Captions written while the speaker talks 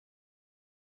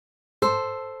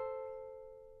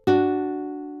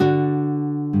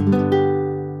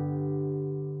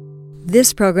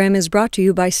This program is brought to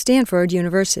you by Stanford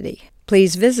University.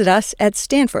 Please visit us at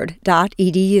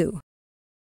stanford.edu.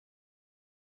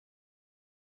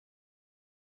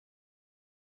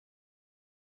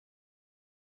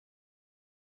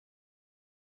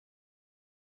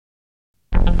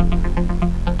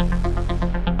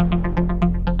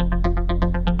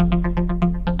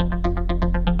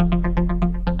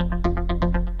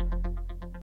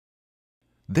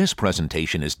 This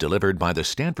presentation is delivered by the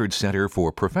Stanford Center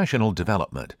for Professional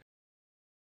Development.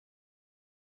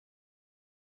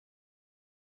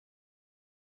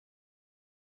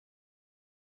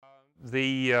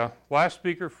 The last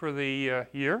speaker for the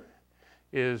year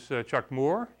is Chuck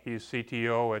Moore. He's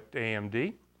CTO at AMD.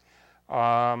 He's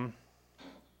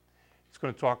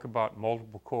going to talk about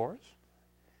multiple cores,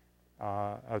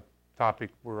 a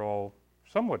topic we're all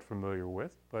somewhat familiar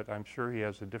with, but I'm sure he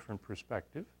has a different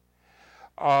perspective.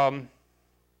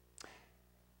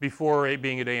 Before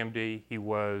being at AMD, he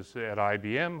was at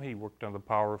IBM. He worked on the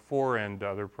Power 4 and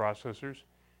other processors,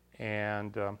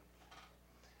 and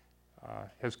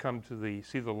has come to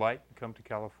see the light and come to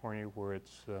California where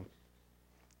it's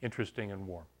interesting and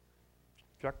warm.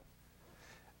 Chuck?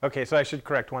 Okay, so I should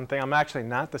correct one thing. I'm actually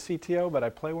not the CTO, but I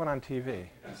play one on TV.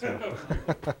 So.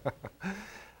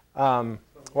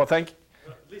 Well, thank you.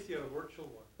 At least you have a virtual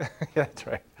one. Yeah, that's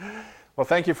right. Well,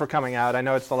 thank you for coming out. I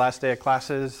know it's the last day of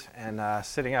classes, and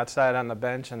sitting outside on the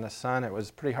bench in the sun, it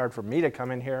was pretty hard for me to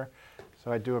come in here.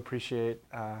 So I do appreciate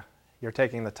your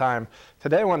taking the time.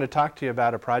 Today I wanted to talk to you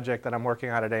about a project that I'm working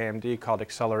on at AMD called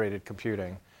accelerated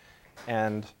computing.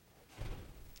 And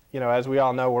as we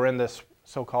all know, we're in this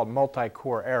so-called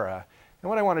multi-core era. And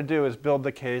what I want to do is build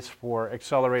the case for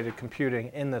accelerated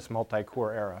computing in this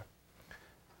multi-core era.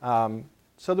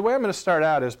 So the way I'm going to start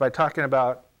out is by talking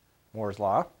about Moore's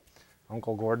Law,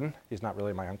 Uncle Gordon. He's not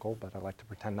really my uncle, but I like to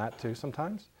pretend that too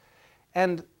sometimes.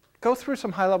 And go through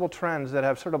some high-level trends that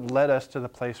have sort of led us to the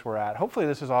place we're at. Hopefully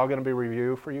this is all going to be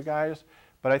review for you guys,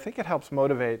 but I think it helps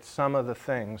motivate some of the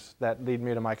things that lead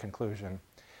me to my conclusion.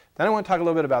 Then I want to talk a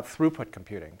little bit about throughput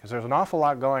computing, because there's an awful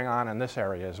lot going on in this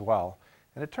area as well.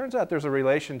 And it turns out there's a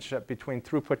relationship between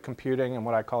throughput computing and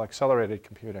what I call accelerated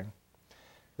computing.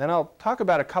 Then I'll talk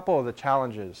about a couple of the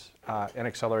challenges in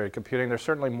accelerated computing. There's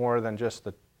certainly more than just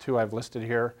the two I've listed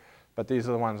here, but these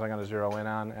are the ones I'm going to zero in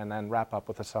on, and then wrap up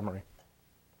with a summary.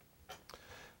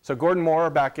 So Gordon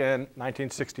Moore, back in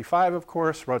 1965, of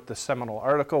course, wrote this seminal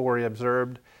article where he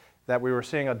observed that we were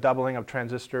seeing a doubling of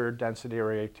transistor density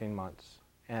every 18 months.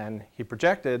 And he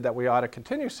projected that we ought to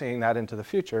continue seeing that into the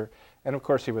future, and of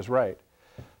course he was right.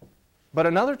 But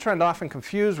another trend often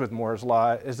confused with Moore's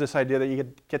Law is this idea that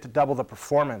you get to double the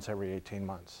performance every 18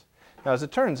 months. Now, as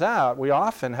it turns out, we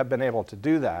often have been able to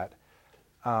do that.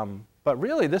 But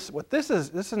really, this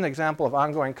is an example of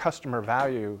ongoing customer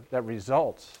value that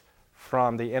results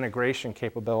from the integration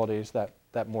capabilities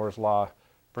that Moore's Law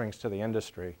brings to the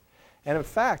industry. And in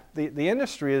fact, the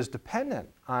industry is dependent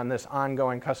on this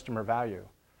ongoing customer value.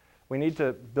 We need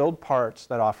to build parts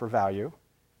that offer value.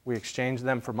 We exchange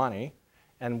them for money.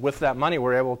 And with that money,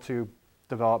 we're able to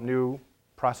develop new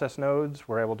process nodes.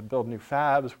 We're able to build new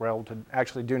fabs. We're able to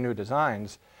actually do new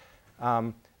designs.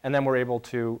 And then we're able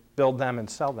to build them and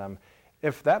sell them.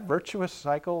 If that virtuous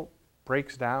cycle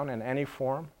breaks down in any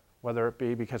form, whether it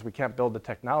be because we can't build the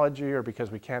technology or because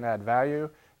we can't add value,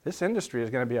 this industry is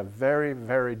going to be a very,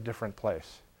 very different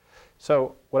place.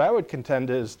 So what I would contend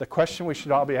is the question we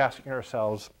should all be asking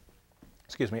ourselves,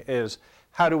 is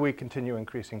how do we continue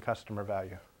increasing customer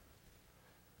value?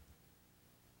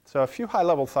 So a few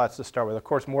high-level thoughts to start with. Of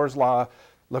course, Moore's Law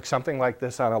looks something like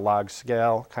this on a log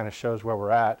scale, kind of shows where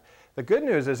we're at. The good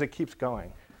news is it keeps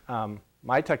going.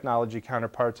 My technology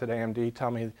counterparts at AMD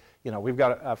tell me, we've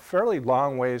got a fairly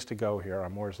long ways to go here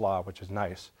on Moore's Law, which is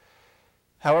nice.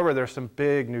 However, there's some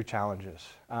big new challenges.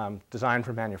 Design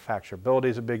for manufacturability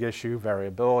is a big issue,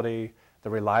 variability, the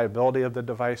reliability of the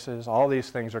devices, all these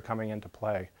things are coming into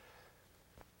play.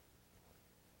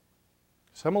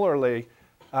 Similarly,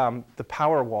 the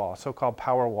power wall, so-called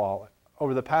power wall.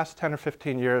 Over the past 10 or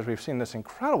 15 years, we've seen this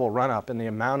incredible run-up in the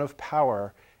amount of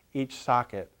power each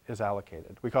socket is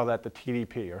allocated. We call that the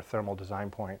TDP, or thermal design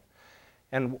point.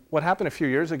 And what happened a few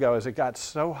years ago is it got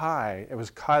so high, it was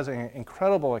causing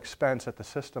incredible expense at the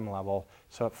system level,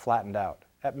 so it flattened out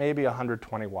at maybe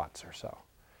 120 watts or so.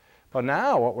 But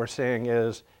now what we're seeing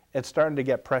is it's starting to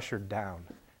get pressured down.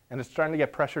 And it's starting to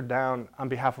get pressured down on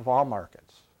behalf of all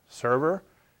markets. Server,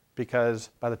 because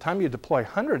by the time you deploy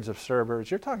hundreds of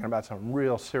servers, you're talking about some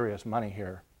real serious money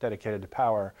here dedicated to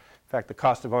power. In fact, the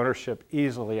cost of ownership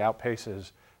easily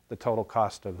outpaces the total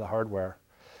cost of the hardware.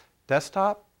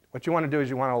 Desktop, what you want to do is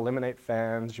you want to eliminate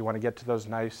fans. You want to get to those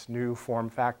nice new form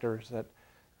factors that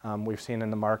we've seen in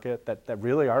the market that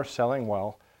really are selling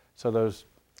well. So those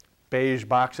beige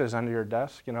boxes under your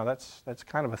desk, that's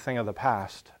kind of a thing of the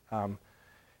past.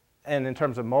 And in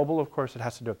terms of mobile, of course, it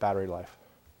has to do with battery life.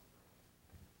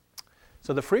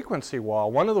 So the frequency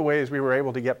wall, one of the ways we were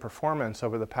able to get performance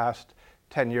over the past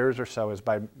 10 years or so is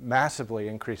by massively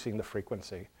increasing the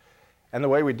frequency. And the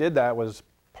way we did that was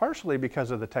partially because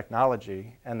of the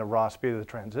technology and the raw speed of the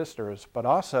transistors, but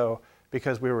also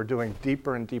because we were doing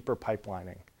deeper and deeper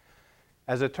pipelining.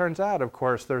 As it turns out, of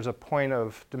course, there's a point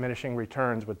of diminishing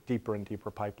returns with deeper and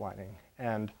deeper pipelining.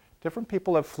 And different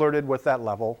people have flirted with that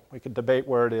level. We could debate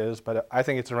where it is, but I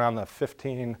think it's around the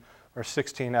 15 or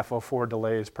 16 FO4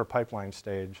 delays per pipeline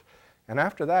stage. And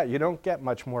after that, you don't get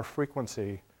much more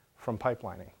frequency from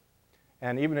pipelining.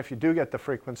 And even if you do get the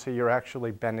frequency, you're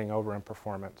actually bending over in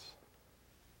performance.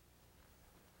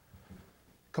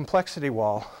 Complexity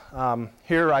wall.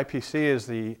 Here, IPC is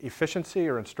the efficiency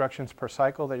or instructions per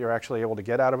cycle that you're actually able to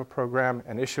get out of a program,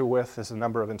 and issue width is the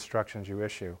number of instructions you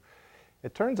issue.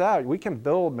 It turns out we can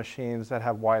build machines that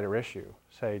have wider issue.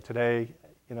 Say today,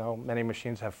 many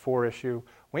machines have 4 issue.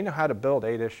 We know how to build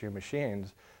 8 issue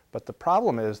machines, but the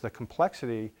problem is the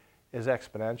complexity is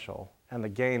exponential and the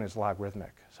gain is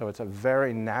logarithmic. So it's a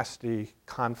very nasty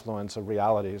confluence of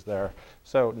realities there.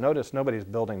 So notice nobody's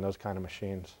building those kind of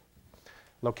machines.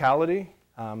 Locality,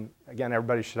 again,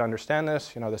 everybody should understand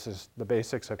this. This is the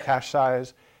basics of cache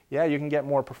size. Yeah, you can get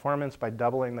more performance by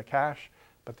doubling the cache,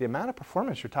 but the amount of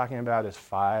performance you're talking about is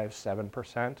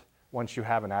 5–7% once you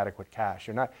have an adequate cache.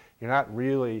 You're not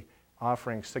really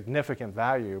offering significant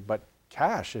value, but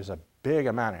cache is a big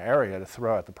amount of area to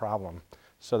throw at the problem.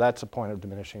 So that's a point of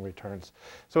diminishing returns.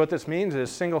 So what this means is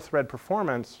single thread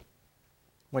performance,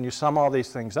 when you sum all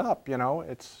these things up,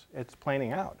 it's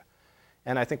planing out.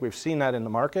 And I think we've seen that in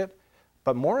the market.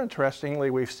 But more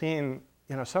interestingly, we've seen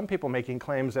some people making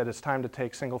claims that it's time to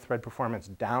take single thread performance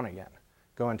down again,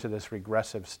 go into this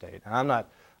regressive state. And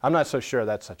I'm not so sure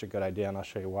that's such a good idea, and I'll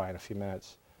show you why in a few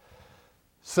minutes.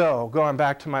 So going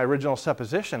back to my original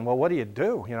supposition, well, what do you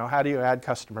do? How do you add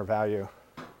customer value?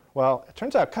 Well, it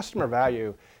turns out customer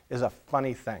value is a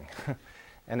funny thing.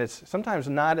 And it's sometimes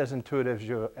not as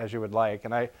intuitive as you would like.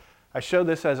 And I show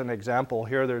this as an example.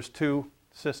 Here there's 2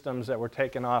 systems that were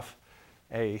taken off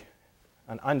an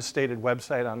unstated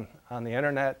website on the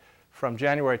internet from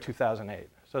January 2008.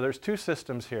 So there's 2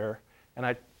 systems here, and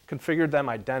I configured them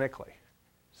identically.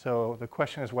 So the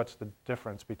question is, what's the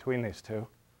difference between these 2?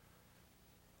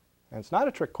 And it's not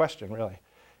a trick question, really.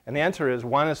 And the answer is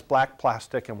one is black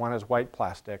plastic and one is white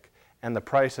plastic, and the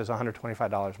price is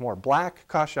 $125 more. Black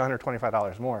costs you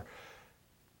 $125 more.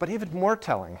 But even more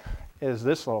telling is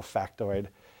this little factoid.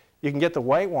 You can get the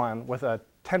white one with a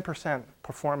 10%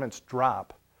 performance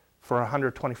drop for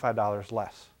 $125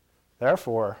 less.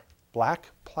 Therefore,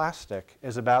 black plastic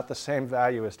is about the same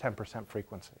value as 10%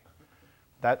 frequency.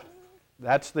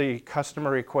 That's the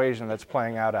customer equation that's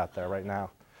playing out there right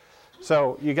now.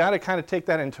 So you got to kind of take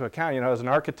that into account. As an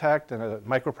architect and a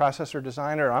microprocessor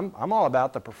designer, I'm all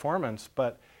about the performance,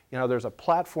 but there's a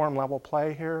platform level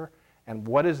play here, and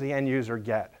what does the end user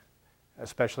get?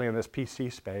 Especially in this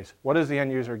PC space, what does the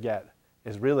end user get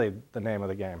is really the name of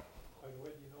the game. By the way,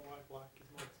 do you know why black is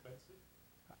more expensive?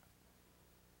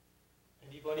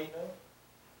 Anybody know?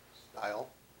 Style.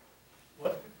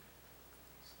 What?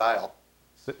 Style.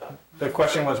 The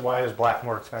question was, why is black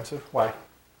more expensive? Why?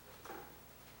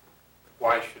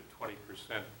 Why should 20%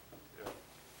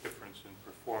 difference in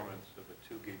performance of a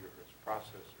 2 gigahertz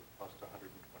processor cost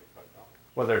 $125?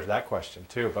 Well, there's that question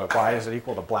too, but why is it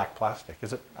equal to black plastic?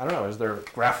 Is it, I don't know, is there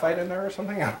graphite in there or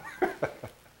something?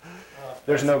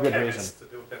 There's no good reason.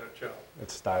 To do a better job.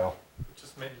 It's style.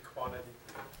 Just maybe quantity.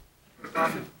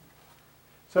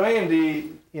 So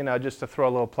AMD, just to throw a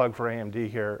little plug for AMD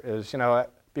here, is,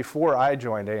 before I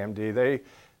joined AMD,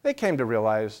 they came to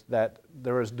realize that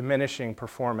there was diminishing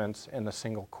performance in the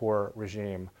single core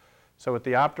regime. So with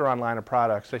the Opteron line of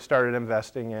products, they started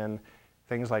investing in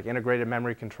things like integrated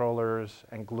memory controllers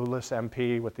and glueless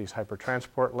MP with these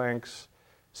hypertransport links,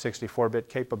 64-bit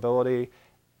capability,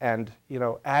 and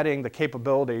adding the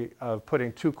capability of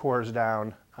putting 2 cores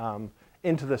down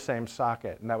into the same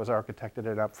socket, and that was architected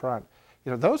it up front.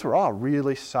 Those were all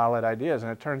really solid ideas,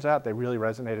 and it turns out they really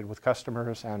resonated with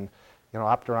customers, and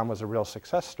Opteron was a real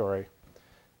success story.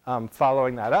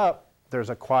 Following that up, there's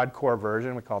a quad-core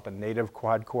version. We call it the native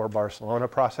quad-core Barcelona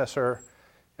processor.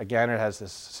 Again, it has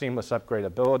this seamless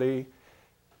upgradability.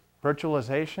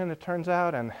 Virtualization, it turns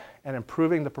out, and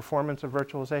improving the performance of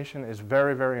virtualization is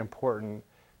very, very important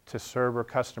to server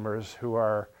customers who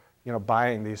are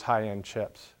buying these high-end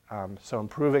chips. So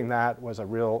improving that was a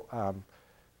real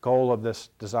goal of this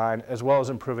design, as well as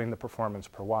improving the performance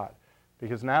per watt.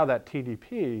 Because now that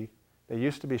TDP, that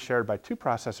used to be shared by 2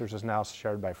 processors, is now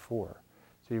shared by 4.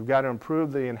 So you've got to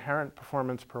improve the inherent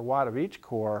performance per watt of each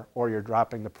core, or you're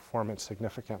dropping the performance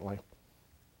significantly.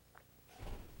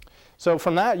 So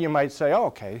from that, you might say, oh,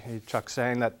 okay, Chuck's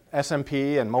saying that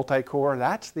SMP and multi-core,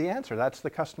 that's the answer. That's the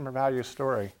customer value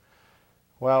story.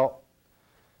 Well,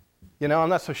 you know, I'm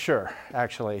not so sure,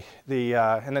 actually.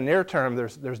 In the near term,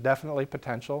 there's definitely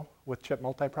potential with chip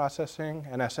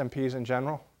multiprocessing and SMPs in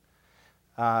general.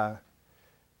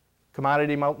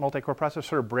 Commodity multi-core processors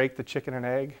sort of break the chicken and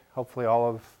egg. Hopefully all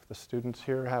of the students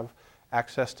here have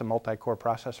access to multi-core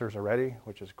processors already,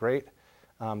 which is great.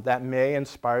 That may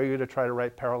inspire you to try to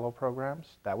write parallel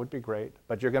programs. That would be great.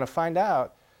 But you're going to find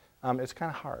out it's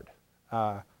kind of hard.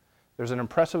 There's an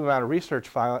impressive amount of research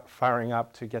firing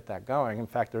up to get that going. In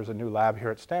fact, there's a new lab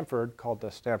here at Stanford called the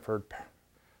Stanford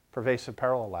Pervasive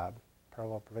Parallel Lab,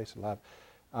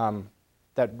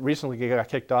 that recently got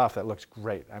kicked off that looks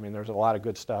great. I mean, there's a lot of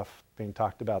good stuff being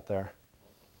talked about there.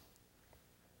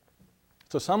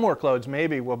 So some workloads,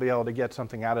 maybe we'll be able to get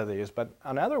something out of these, but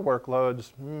on other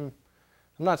workloads, I'm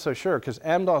not so sure, because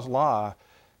Amdahl's law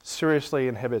seriously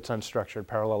inhibits unstructured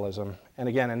parallelism. And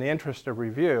again, in the interest of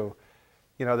review,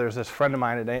 you know, there's this friend of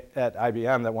mine at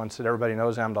IBM that once said everybody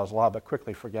knows Amdahl's law but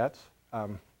quickly forgets,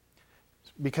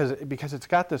 because it's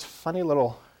got this funny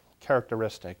little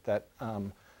characteristic that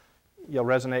you'll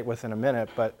resonate with in a minute,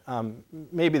 but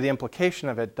maybe the implication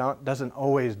of it doesn't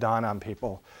always dawn on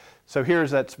people. So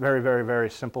here's that very, very, very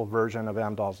simple version of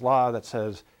Amdahl's law that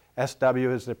says SW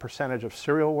is the percentage of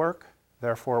serial work.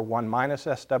 Therefore, 1 minus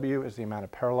SW is the amount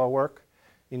of parallel work.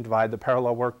 You can divide the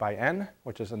parallel work by n,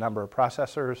 which is the number of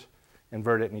processors,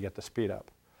 invert it, and you get the speed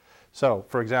up. So,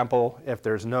 for example, if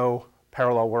there's no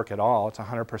parallel work at all, it's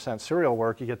 100% serial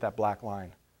work, you get that black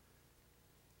line.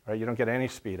 Right? You don't get any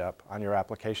speed up on your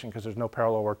application because there's no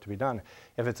parallel work to be done.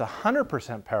 If it's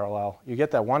 100% parallel, you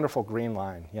get that wonderful green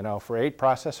line. You know, for 8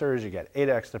 processors, you get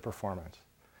 8x the performance.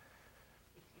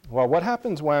 Well, what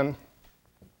happens when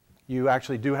you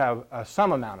actually do have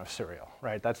some amount of serial,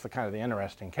 right? That's the kind of the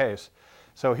interesting case.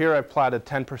 So here I've plotted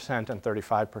 10% and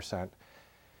 35%.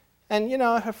 And, you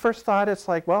know, at first thought, it's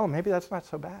like, well, maybe that's not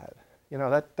so bad. You know,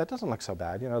 that doesn't look so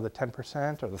bad, you know, the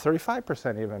 10% or the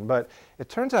 35% even. But it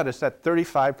turns out it's that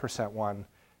 35% one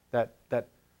that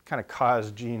kind of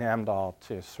caused Gene Amdahl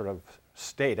to sort of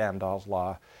state Amdahl's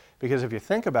law. Because if you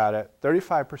think about it,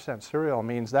 35% serial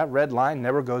means that red line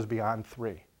never goes beyond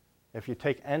 3. If you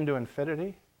take n to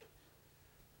infinity,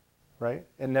 right,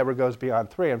 it never goes beyond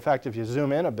 3. In fact, if you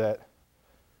zoom in a bit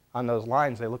on those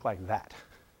lines, they look like that.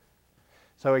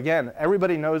 So again,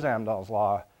 everybody knows Amdahl's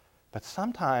law, but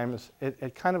sometimes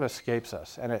it kind of escapes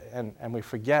us, and we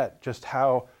forget just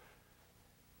how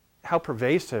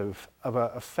pervasive of an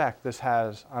effect this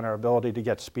has on our ability to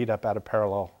get speed up out of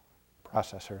parallel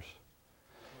processors.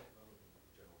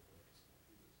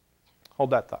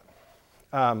 Hold that thought.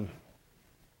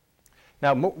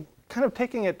 Now, kind of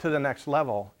taking it to the next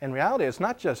level, in reality, it's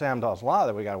not just Amdahl's law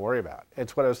that we got to worry about.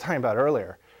 It's what I was talking about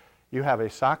earlier. You have a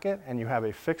socket, and you have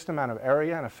a fixed amount of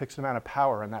area and a fixed amount of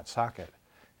power in that socket.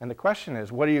 And the question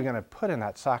is, what are you going to put in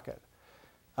that socket?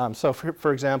 So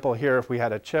for example, here, if we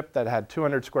had a chip that had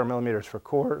 200 square millimeters for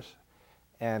cores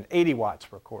and 80 watts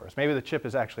for cores, maybe the chip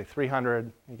is actually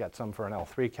 300. You got some for an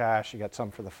L3 cache. You got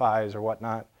some for the PHYs or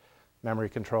whatnot, memory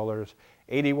controllers.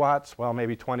 80 watts, well,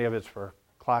 maybe 20 of it's for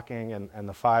clocking and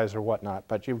the PHYs or whatnot.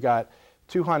 But you've got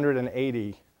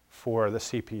 280 for the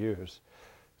CPUs.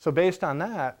 So based on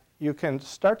that, you can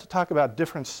start to talk about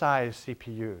different size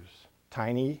CPUs.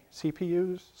 Tiny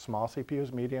CPUs, small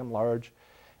CPUs, medium, large.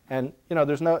 And you know,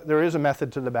 there is a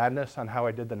method to the madness on how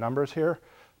I did the numbers here,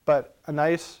 but a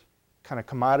nice kind of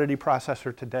commodity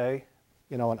processor today,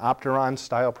 you know, an Opteron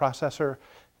style processor,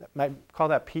 might call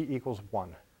that P equals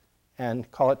 1 and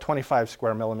call it 25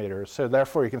 square millimeters. So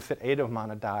therefore you can fit 8 of them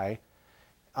on a die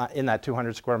in that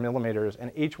 200 square millimeters,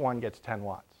 and each one gets 10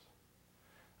 watts.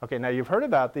 Okay, now you've heard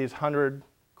about these 100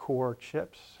 core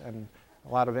chips and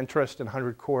a lot of interest in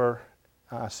 100 core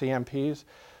CMPs.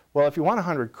 Well, if you want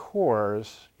 100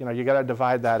 cores, you know, you got to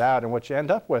divide that out, and what you end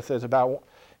up with is about,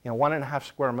 you know, 1.5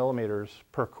 square millimeters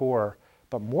per core.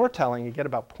 But more telling, you get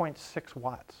about 0.6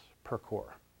 watts per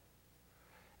core.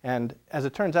 And as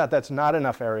it turns out, that's not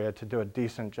enough area to do a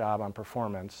decent job on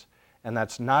performance, and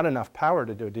that's not enough power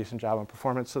to do a decent job on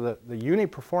performance. So the uni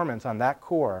performance on that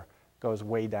core goes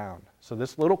way down. So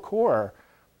this little core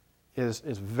is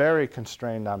very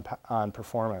constrained on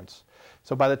performance.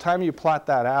 So by the time you plot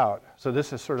that out, so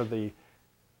this is sort of the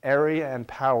area and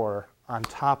power on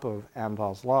top of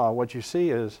Amdahl's law, what you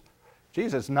see is,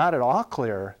 geez, it's not at all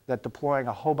clear that deploying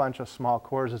a whole bunch of small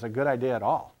cores is a good idea at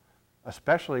all,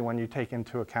 especially when you take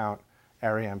into account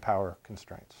area and power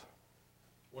constraints.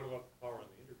 What about the power on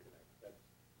the interconnect? That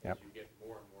Yep. as you get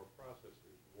more and more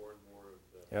processors, more and more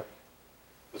of the, Yep.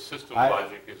 the system I-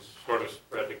 logic is sort of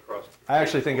spread across. I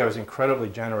actually think I was incredibly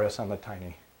generous on the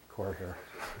tiny core here.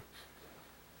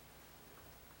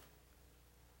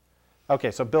 Okay,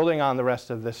 so building on the rest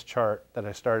of this chart that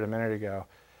I started a minute ago.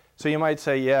 So you might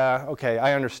say, yeah, okay,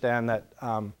 I understand that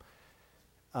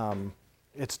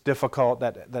it's difficult,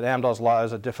 that Amdahl's law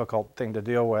is a difficult thing to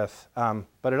deal with.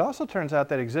 But it also turns out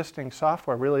that existing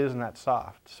software really isn't that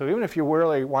soft. So even if you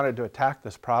really wanted to attack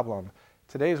this problem,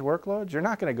 today's workloads, you're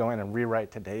not going to go in and rewrite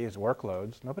today's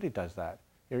workloads. Nobody does that.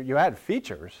 You add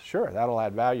features, sure, that'll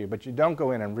add value, but you don't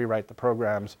go in and rewrite the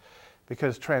programs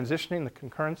because transitioning the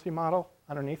concurrency model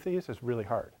underneath these is really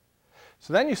hard.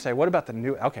 So then you say, what about the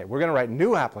new, okay, we're going to write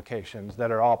new applications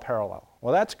that are all parallel.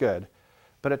 Well, that's good,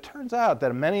 but it turns out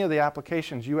that many of the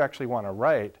applications you actually want to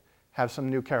write have some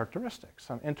new characteristics,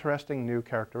 some interesting new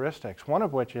characteristics, one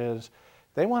of which is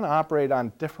they want to operate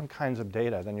on different kinds of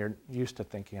data than you're used to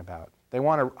thinking about. They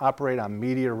want to operate on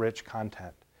media-rich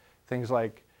content, things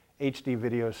like HD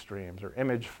video streams or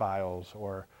image files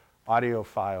or audio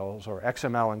files or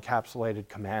XML encapsulated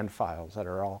command files that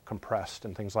are all compressed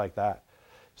and things like that.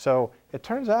 So it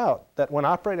turns out that when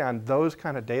operating on those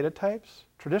kind of data types,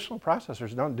 traditional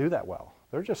processors don't do that well.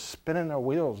 They're just spinning their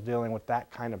wheels dealing with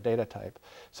that kind of data type.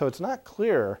 So it's not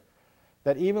clear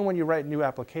that even when you write new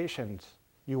applications,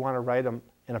 you want to write them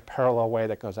in a parallel way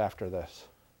that goes after this,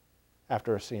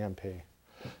 after a CMP.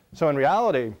 So in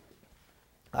reality,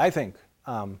 I think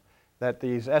that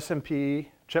these SMP,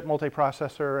 chip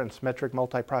multiprocessor, and symmetric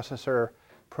multiprocessor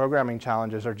programming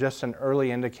challenges are just an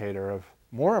early indicator of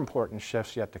more important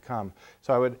shifts yet to come.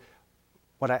 So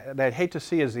what I'd hate to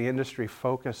see is the industry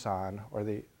focus on, or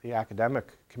the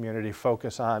academic community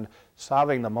focus on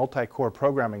solving the multi-core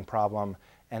programming problem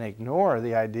and ignore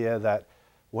the idea that,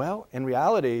 well, in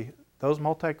reality, those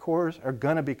multi-cores are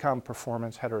going to become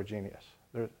performance heterogeneous.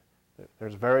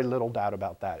 There's very little doubt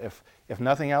about that. If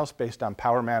nothing else, based on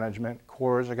power management,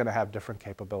 cores are going to have different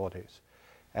capabilities.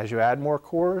 As you add more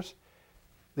cores,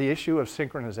 the issue of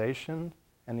synchronization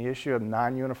and the issue of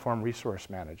non-uniform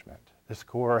resource management. This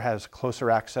core has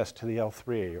closer access to the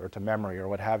L3 or to memory or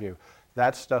what have you.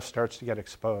 That stuff starts to get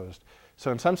exposed.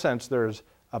 So in some sense, there's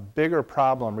a bigger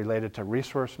problem related to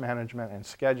resource management and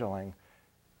scheduling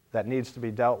that needs to be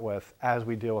dealt with as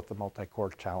we deal with the multi-core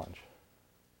challenge.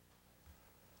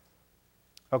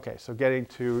 Okay, so getting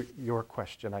to your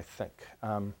question, I think.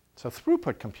 So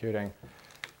throughput computing.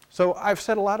 So I've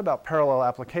said a lot about parallel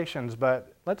applications,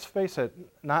 but let's face it,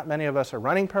 not many of us are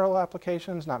running parallel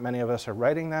applications, not many of us are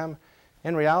writing them.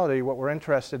 In reality, what we're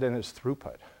interested in is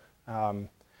throughput.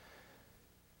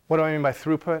 What do I mean by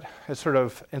throughput? It's sort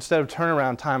of, instead of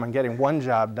turnaround time on getting one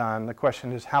job done, the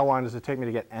question is how long does it take me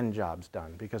to get n jobs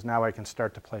done? Because now I can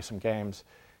start to play some games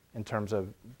in terms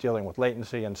of dealing with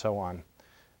latency and so on.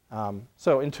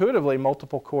 So intuitively,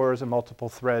 multiple cores and multiple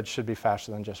threads should be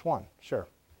faster than just one, sure.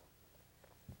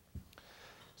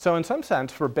 So in some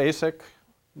sense, for basic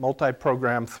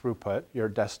multi-program throughput, your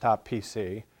desktop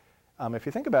PC, if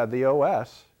you think about it, the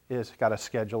OS is got a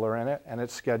scheduler in it, and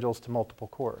it schedules to multiple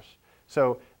cores.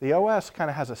 So the OS kind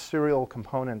of has a serial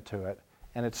component to it,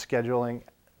 and it's scheduling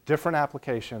different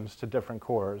applications to different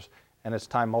cores, and it's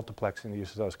time multiplexing the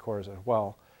use of those cores as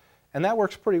well. And that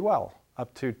works pretty well,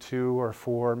 up to 2 or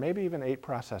 4, maybe even 8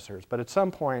 processors. But at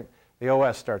some point, the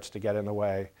OS starts to get in the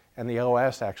way, and the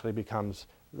OS actually becomes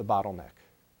the bottleneck.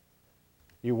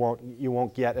 You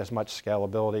won't get as much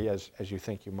scalability as you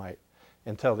think you might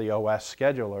until the OS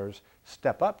schedulers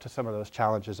step up to some of those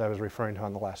challenges I was referring to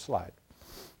on the last slide.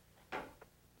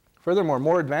 Furthermore,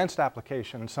 more advanced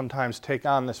applications sometimes take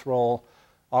on this role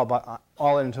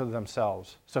all into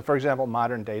themselves. So for example,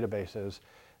 modern databases,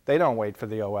 they don't wait for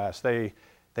the OS.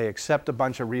 They accept a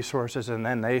bunch of resources and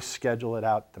then they schedule it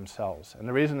out themselves. And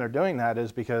the reason they're doing that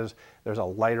is because there's a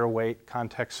lighter weight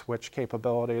context switch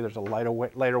capability, there's a lighter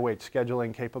weight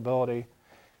scheduling capability,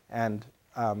 and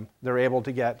they're able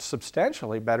to get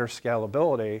substantially better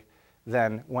scalability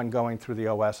than when going through the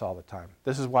OS all the time.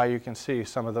 This is why you can see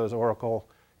some of those Oracle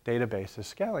databases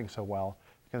scaling so well,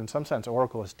 because in some sense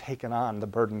Oracle has taken on the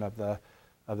burden of the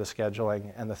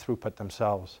scheduling and the throughput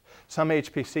themselves. Some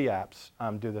HPC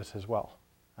apps do this as well.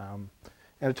 And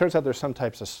it turns out there's some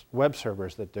types of web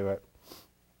servers that do it.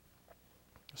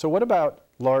 So what about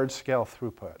large-scale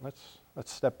throughput?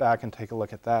 Let's step back and take a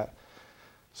look at that.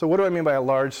 So what do I mean by a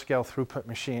large-scale throughput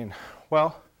machine?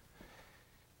 Well,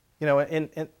 you know,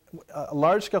 a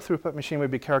large-scale throughput machine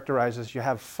would be characterized as you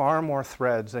have far more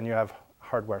threads than you have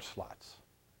hardware slots.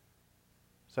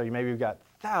 So maybe you've got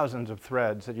thousands of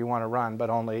threads that you want to run, but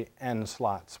only n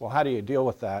slots. Well, how do you deal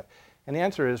with that? And the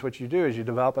answer is what you do is you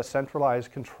develop a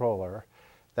centralized controller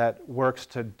that works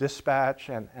to dispatch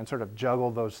and sort of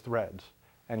juggle those threads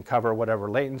and cover whatever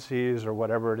latencies or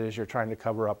whatever it is you're trying to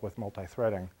cover up with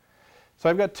multi-threading. So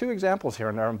I've got two examples here,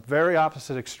 and they're on very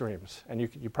opposite extremes. And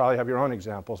you probably have your own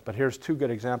examples, but here's two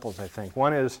good examples, I think.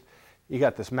 One is you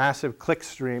got this massive click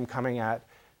stream coming at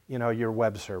your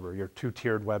web server, your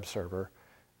two-tiered web server.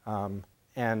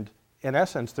 And in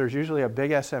essence, there's usually a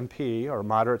big SMP or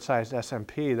moderate-sized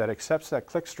SMP that accepts that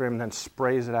click stream and then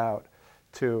sprays it out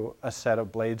to a set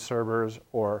of blade servers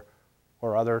or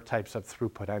other types of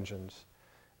throughput engines.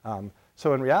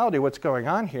 So in reality, what's going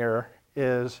on here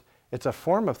is it's a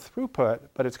form of throughput,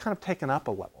 but it's kind of taken up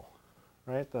a level,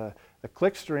 right? The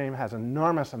click stream has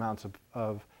enormous amounts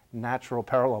of natural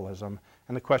parallelism,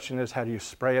 and the question is how do you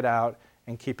spray it out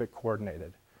and keep it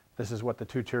coordinated? This is what the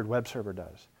two-tiered web server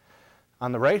does.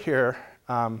 On the right here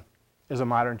is a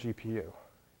modern GPU.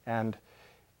 And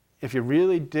if you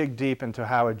really dig deep into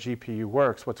how a GPU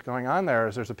works, what's going on there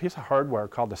is there's a piece of hardware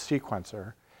called the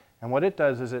sequencer. And what it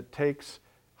does is it takes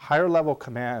higher level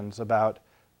commands about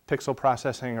pixel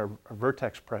processing or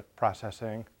vertex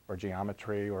processing or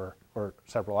geometry or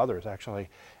several others actually,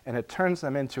 and it turns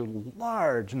them into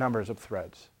large numbers of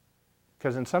threads.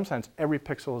 Because in some sense, every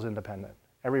pixel is independent.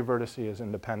 Every vertex is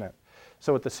independent.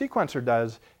 So what the sequencer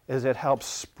does is it helps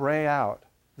spray out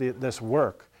this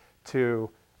work to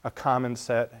a common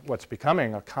set, what's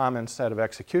becoming a common set of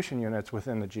execution units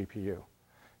within the GPU.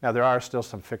 Now there are still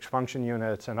some fixed function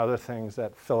units and other things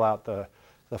that fill out the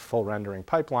full rendering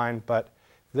pipeline, but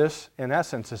this, in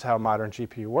essence, is how modern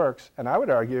GPU works, and I would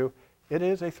argue it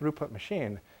is a throughput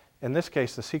machine. In this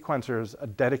case, the sequencer is a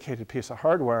dedicated piece of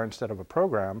hardware instead of a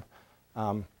program,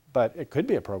 but it could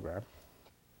be a program.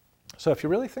 So if you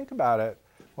really think about it,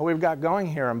 what we've got going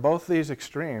here on both these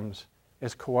extremes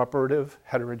is cooperative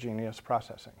heterogeneous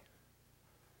processing.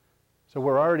 So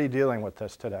we're already dealing with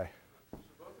this today. So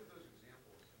both of those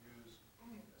examples use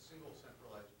a single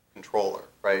centralized controller,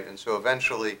 right? And so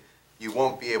eventually you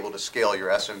won't be able to scale your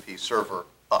SMP server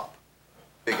up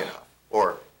big enough.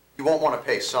 Or you won't want to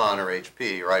pay Sun or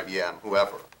HP or IBM,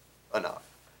 whoever, enough.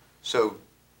 So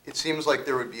it seems like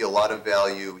there would be a lot of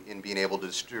value in being able to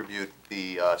distribute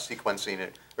the sequencing,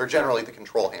 or generally the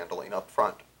control handling up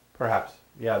front. Perhaps.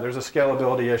 Yeah, there's a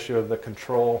scalability issue of the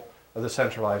control of the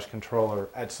centralized controller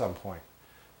at some point.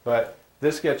 But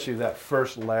this gets you that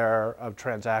first layer of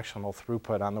transactional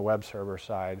throughput on the web server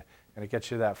side, and it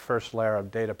gets you that first layer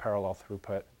of data parallel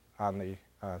throughput on the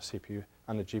CPU,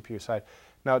 on the GPU side.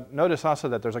 Now, notice also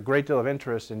that there's a great deal of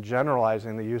interest in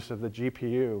generalizing the use of the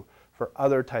GPU for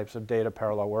other types of data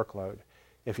parallel workload.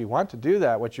 If you want to do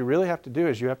that, what you really have to do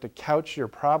is you have to couch your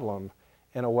problem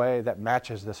in a way that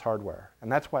matches this hardware.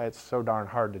 And that's why it's so darn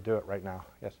hard to do it right now.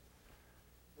 Yes?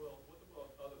 Well, what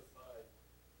about the other side?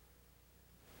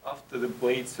 After the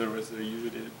blade servers, there usually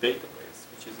a database,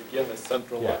 which is again a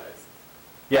centralized.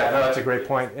 Yeah, no, that's a great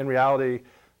point. In reality,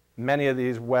 many of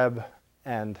these web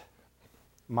and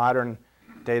modern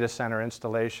data center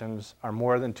installations are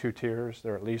more than two tiers.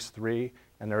 There are at least three,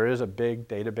 and there is a big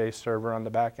database server on the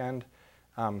back end.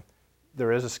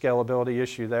 There is a scalability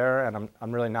issue there, and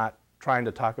I'm really not trying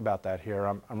to talk about that here.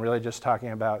 I'm really just talking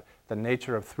about the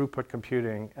nature of throughput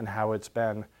computing and how it's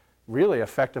been really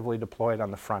effectively deployed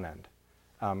on the front end.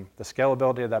 The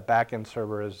scalability of that back-end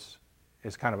server is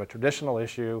kind of a traditional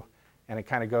issue, and it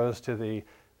kind of goes to the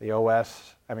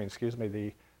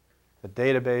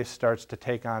database starts to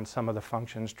take on some of the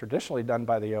functions traditionally done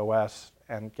by the OS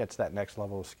and gets that next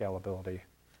level of scalability,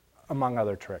 among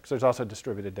other tricks. There's also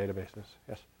distributed databases.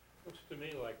 Yes? Looks to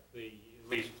me like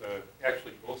at least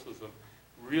actually most of them,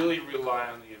 really rely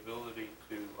on the ability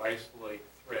to isolate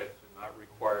threads and not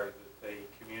require that they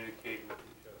communicate with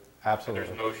each other. Absolutely.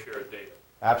 And there's no shared data.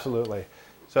 Absolutely.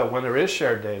 So when there is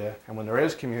shared data and when there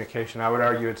is communication, I would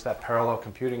argue it's that parallel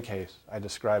computing case I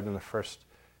described in the first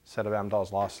set of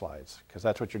Amdahl's law slides, because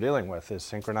that's what you're dealing with, is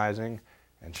synchronizing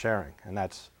and sharing, and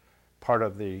that's part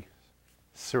of the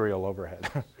serial overhead.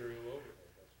 Serial overhead.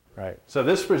 Right. So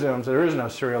this presumes there is no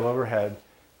serial overhead,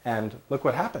 and look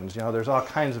what happens. There's all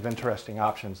kinds of interesting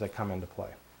options that come into play.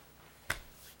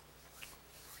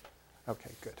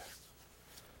 Okay, good.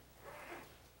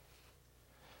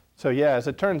 So yeah, as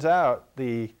it turns out,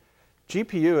 the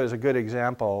GPU is a good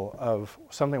example of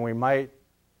something we might,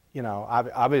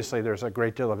 obviously there's a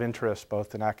great deal of interest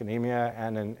both in academia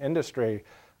and in industry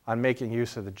on making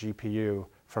use of the GPU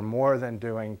for more than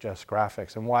doing just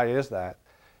graphics. And why is that?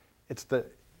 It's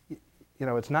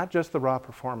it's not just the raw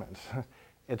performance.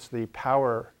 It's the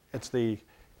power, it's the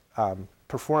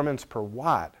performance per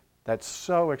watt that's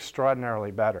so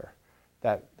extraordinarily better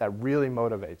that really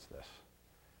motivates this.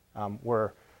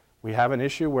 Where we have an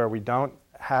issue where we don't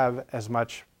have as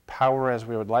much power as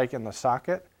we would like in the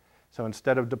socket. So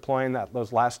instead of deploying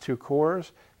those last 2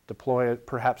 cores,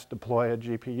 perhaps deploy a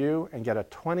GPU and get a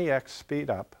 20x speed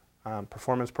up,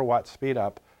 performance per watt speed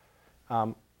up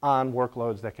on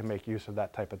workloads that can make use of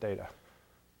that type of data.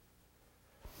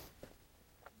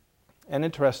 And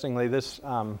interestingly, this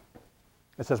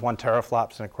it says 1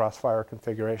 teraflops in a crossfire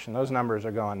configuration. Those numbers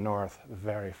are going north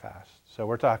very fast. So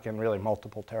we're talking really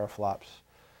multiple teraflops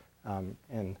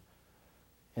in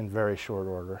very short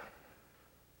order.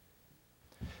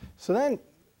 So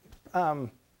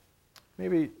then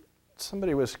maybe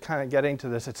somebody was kind of getting to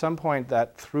this. At some point,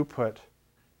 that throughput,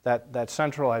 that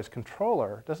centralized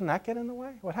controller, doesn't that get in the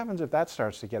way? What happens if that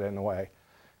starts to get in the way?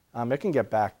 It can get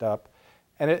backed up,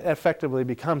 and it effectively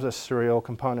becomes a serial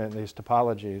component in these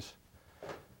topologies.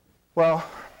 Well,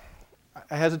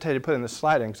 I hesitate to put in this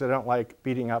slide in because I don't like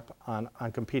beating up on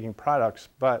competing products,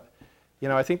 but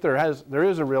I think there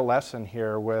is a real lesson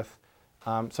here with,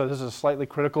 so this is a slightly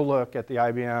critical look at the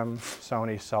IBM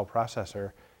Sony cell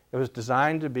processor. It was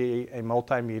designed to be a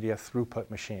multimedia throughput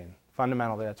machine.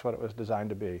 Fundamentally, that's what it was designed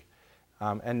to be.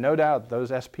 And no doubt, those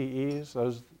SPEs,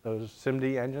 those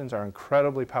SIMD engines are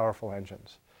incredibly powerful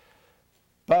engines.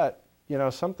 But,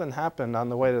 something happened on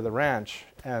the way to the ranch,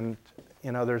 and,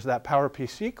 there's that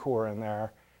PowerPC core in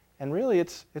there, and really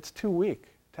it's too weak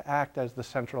to act as the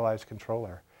centralized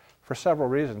controller for several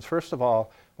reasons. First of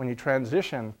all, when you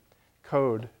transition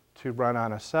code to run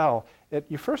on a cell,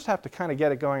 you first have to kind of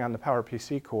get it going on the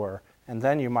PowerPC core, and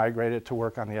then you migrate it to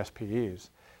work on the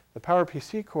SPEs. The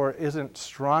PowerPC core isn't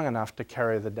strong enough to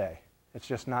carry the day. It's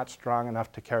just not strong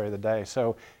enough to carry the day.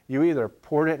 So you either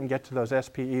port it and get to those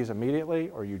SPEs immediately,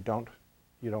 or you don't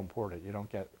port it. You don't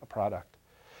get a product.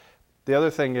 The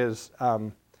other thing is,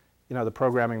 the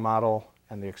programming model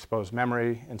and the exposed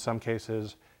memory in some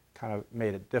cases kind of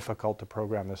made it difficult to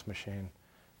program this machine.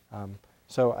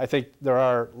 So I think there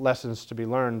are lessons to be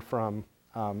learned from,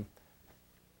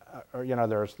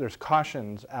 there's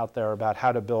cautions out there about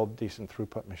how to build decent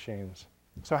throughput machines.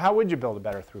 So how would you build a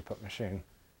better throughput machine?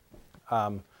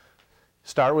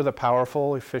 Start with a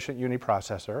powerful, efficient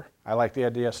uniprocessor. I like the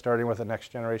idea of starting with a next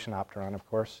generation Opteron, of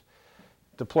course.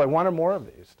 Deploy 1 or more of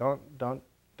these.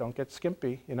 Don't get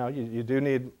skimpy.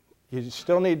 You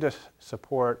still need to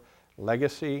support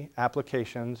legacy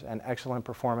applications and excellent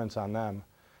performance on them.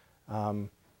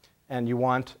 And you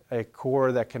want a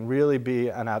core that can really be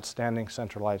an outstanding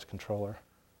centralized controller.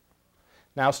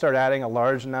 Now start adding a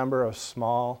large number of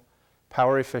small,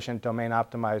 power-efficient,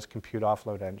 domain-optimized compute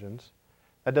offload engines.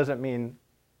 That doesn't mean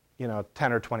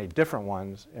 10 or 20 different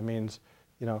ones. It means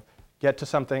get to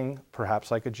something perhaps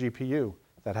like a GPU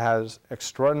that has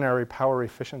extraordinary power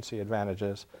efficiency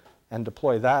advantages and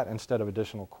deploy that instead of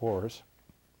additional cores.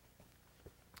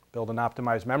 Build an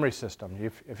optimized memory system.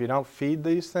 If you don't feed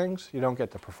these things, you don't get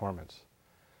the performance.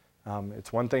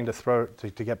 It's one thing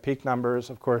to get peak numbers.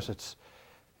 Of course, it's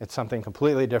something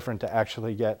completely different to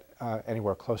actually get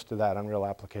anywhere close to that on real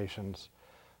applications.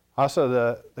 Also,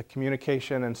 the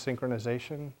communication and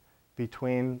synchronization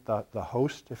between the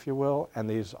host, if you will, and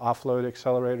these offload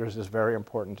accelerators is very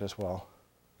important as well.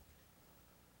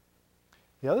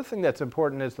 The other thing that's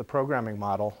important is the programming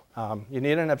model. You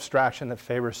need an abstraction that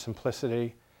favors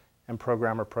simplicity and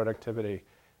programmer productivity.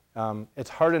 It's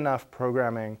hard enough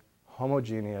programming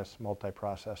homogeneous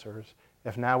multiprocessors.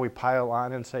 If now we pile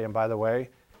on and say, and by the way,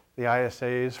 the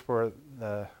ISAs for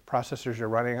the processors you're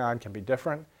running on can be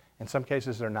different. In some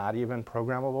cases, they're not even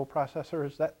programmable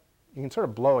processors. That you can sort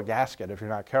of blow a gasket if you're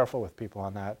not careful with people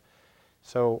on that.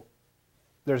 So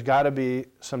there's got to be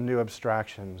some new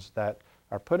abstractions that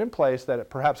are put in place that it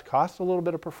perhaps costs a little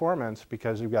bit of performance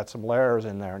because you've got some layers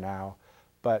in there now.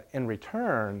 But in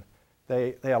return,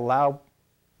 they allow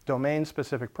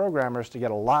domain-specific programmers to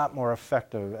get a lot more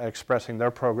effective at expressing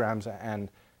their programs and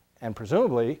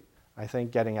presumably, I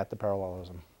think, getting at the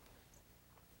parallelism.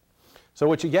 So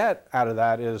what you get out of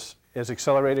that is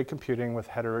accelerated computing with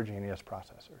heterogeneous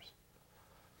processors.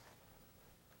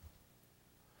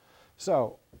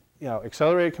 So,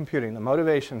 accelerated computing, the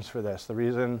motivations for this, the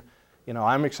reason,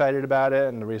 I'm excited about it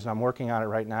and the reason I'm working on it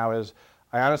right now is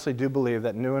I honestly do believe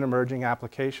that new and emerging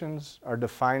applications are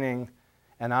defining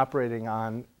and operating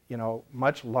on,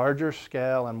 much larger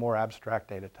scale and more abstract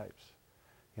data types.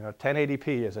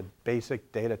 1080p is a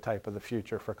basic data type of the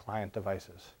future for client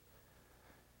devices.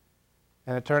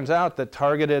 And it turns out that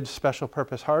targeted special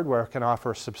purpose hardware can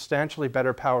offer substantially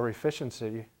better power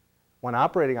efficiency when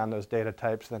operating on those data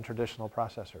types than traditional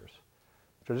processors.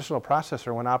 Traditional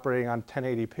processor, when operating on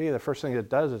 1080p, the first thing it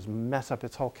does is mess up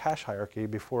its whole cache hierarchy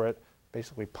before it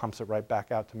basically pumps it right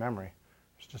back out to memory.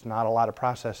 There's just not a lot of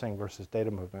processing versus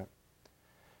data movement.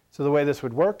 So the way this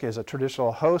would work is a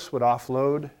traditional host would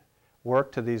offload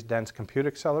work to these dense compute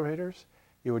accelerators.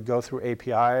 You would go through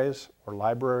APIs or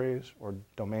libraries or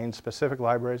domain-specific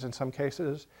libraries in some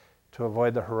cases to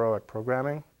avoid the heroic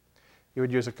programming. You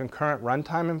would use a concurrent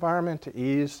runtime environment to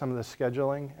ease some of the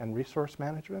scheduling and resource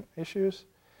management issues.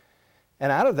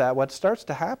 And out of that, what starts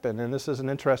to happen, and this is an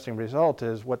interesting result,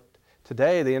 is what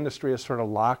today the industry is sort of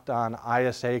locked on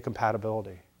ISA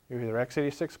compatibility. You're either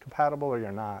x86 compatible or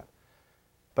you're not.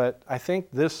 But I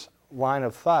think this line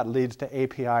of thought leads to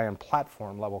API and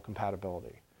platform level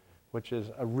compatibility, which is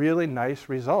a really nice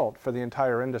result for the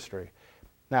entire industry.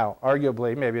 Now,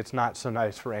 arguably, maybe it's not so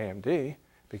nice for AMD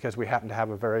because we happen to have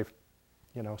a very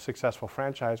successful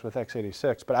franchise with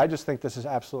x86, but I just think this is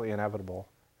absolutely inevitable,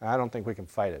 and I don't think we can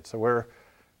fight it, so we're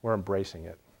embracing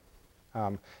it.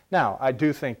 Now, I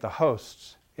do think the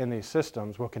hosts in these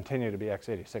systems will continue to be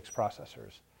x86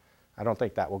 processors. I don't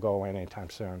think that will go away anytime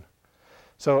soon.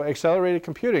 So accelerated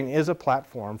computing is a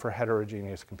platform for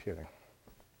heterogeneous computing.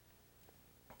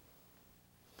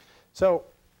 So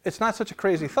it's not such a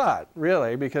crazy thought,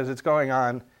 really, because it's going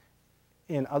on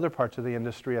in other parts of the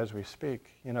industry as we speak.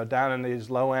 Down in these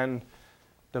low-end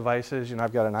devices,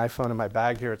 I've got an iPhone in my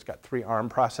bag here. It's got 3 ARM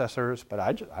processors, but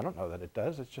I don't know that it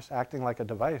does. It's just acting like a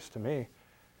device to me.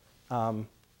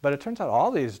 But it turns out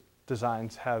all these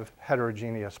designs have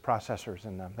heterogeneous processors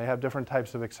in them. They have different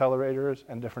types of accelerators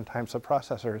and different types of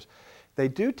processors. They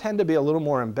do tend to be a little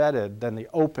more embedded than the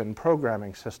open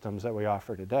programming systems that we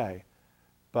offer today.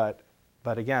 But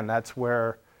again, that's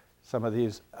where some of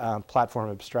these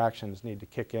platform abstractions need to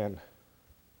kick in.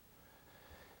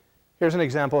 Here's an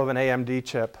example of an AMD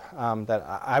chip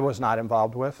that I was not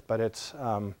involved with, but it's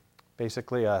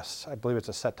basically I believe it's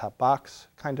a set-top box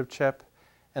kind of chip.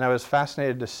 And I was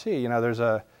fascinated to see, there's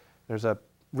a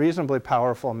reasonably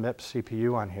powerful MIPS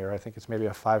CPU on here. I think it's maybe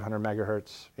a 500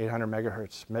 megahertz, 800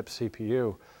 megahertz MIPS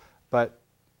CPU. But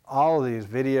all of these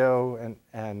video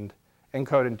and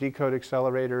encode and decode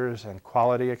accelerators and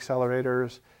quality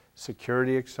accelerators,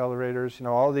 security accelerators,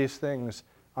 all these things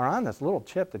are on this little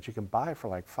chip that you can buy for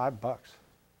like $5.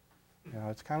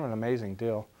 It's kind of an amazing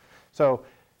deal. So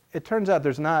it turns out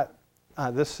there's not,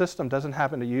 this system doesn't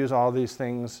happen to use all these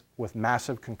things with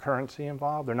massive concurrency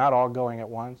involved. They're not all going at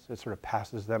once. It sort of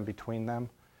passes them between them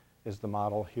is the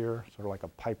model here, sort of like a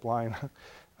pipeline.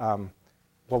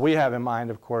 What we have in mind,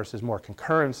 of course, is more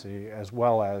concurrency as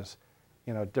well as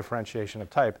differentiation of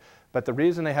type. But the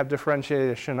reason they have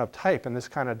differentiation of type in this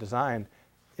kind of design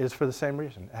is for the same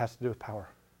reason. It has to do with power.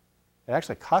 It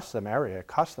actually costs them area, it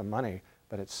costs them money,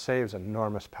 but it saves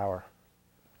enormous power.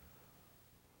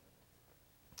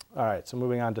 All right, so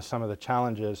moving on to some of the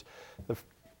challenges.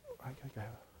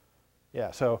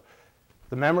 So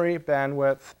the memory,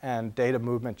 bandwidth, and data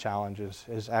movement challenges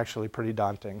is actually pretty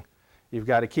daunting. You've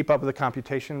got to keep up with the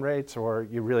computation rates or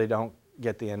you really don't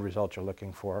get the end result you're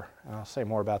looking for. And I'll say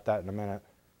more about that in a minute.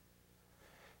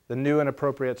 The new and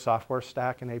appropriate software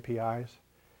stack and APIs.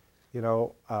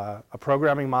 A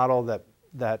programming model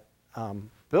that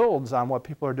builds on what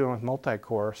people are doing with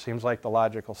multi-core seems like the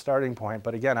logical starting point.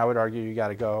 But again, I would argue you got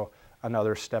to go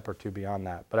another step or two beyond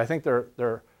that. But I think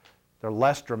they're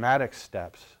less dramatic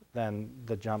steps than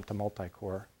the jump to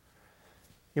multi-core.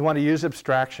 You want to use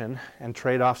abstraction and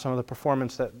trade off some of the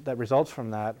performance that results from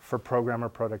that for programmer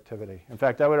productivity. In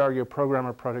fact, I would argue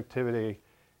programmer productivity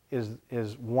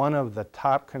is one of the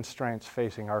top constraints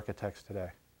facing architects today.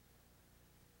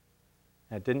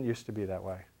 And it didn't used to be that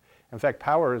way. In fact,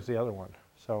 power is the other one.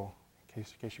 So in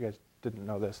case you guys didn't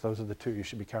know this, those are the two you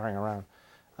should be carrying around.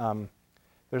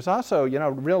 There's also,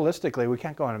 realistically, we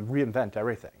can't go on and reinvent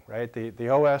everything, right? The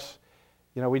OS,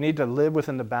 we need to live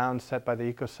within the bounds set by the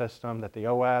ecosystem that the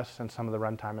OS and some of the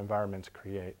runtime environments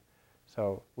create.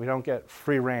 So we don't get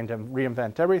free rein to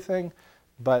reinvent everything,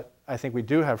 but I think we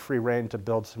do have free rein to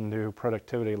build some new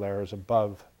productivity layers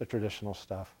above the traditional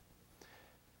stuff.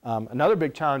 Another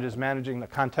big challenge is managing the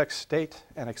context state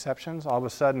and exceptions. All of a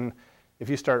sudden, if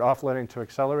you start offloading to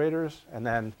accelerators and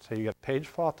then say you get a page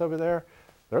fault over there,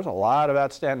 there's a lot of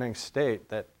outstanding state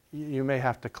that you may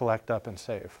have to collect up and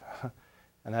save.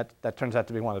 And that turns out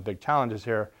to be one of the big challenges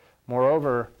here.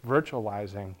 Moreover,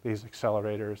 virtualizing these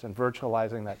accelerators and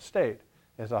virtualizing that state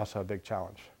is also a big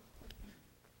challenge.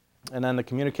 And then the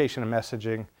communication and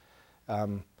messaging,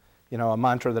 a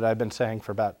mantra that I've been saying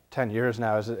for about 10 years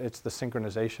now is it's the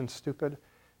synchronization stupid,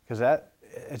 because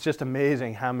it's just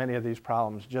amazing how many of these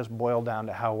problems just boil down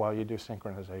to how well you do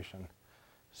synchronization.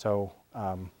 So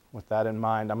with that in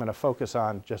mind, I'm going to focus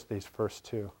on just these first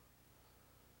two.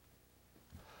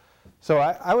 So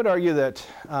I would argue that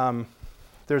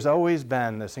there's always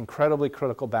been this incredibly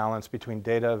critical balance between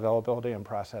data availability and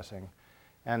processing.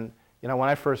 And when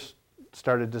I first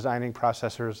started designing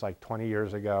processors like 20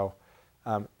 years ago,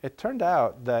 it turned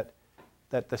out that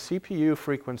the CPU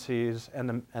frequencies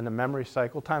and the memory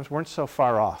cycle times weren't so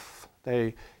far off.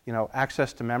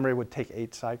 Access to memory would take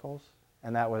 8 cycles,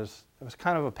 and it was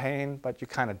kind of a pain, but you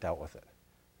kind of dealt with it.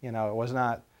 It was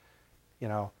not,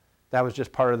 that was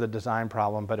just part of the design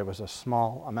problem, but it was a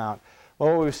small amount.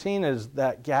 Well, what we've seen is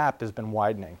that gap has been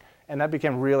widening, and that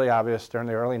became really obvious during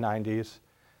the early 90s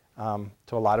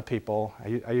to a lot of people.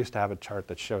 I used to have a chart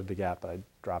that showed the gap, but I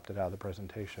dropped it out of the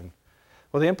presentation.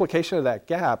 Well, the implication of that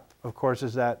gap, of course,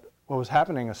 is that what was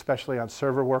happening, especially on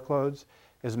server workloads,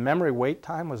 is memory wait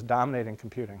time was dominating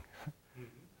computing.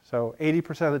 So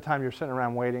 80% of the time you're sitting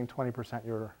around waiting, 20%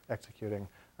 you're executing.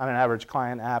 On an average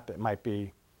client app, it might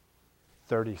be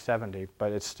 30, 70,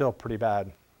 but it's still pretty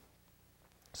bad.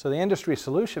 So the industry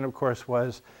solution, of course,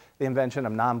 was the invention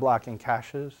of non-blocking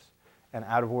caches and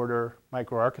out-of-order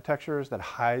microarchitectures that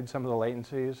hide some of the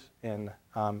latencies in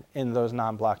those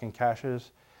non-blocking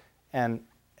caches, and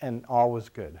all was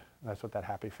good. That's what that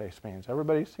happy face means.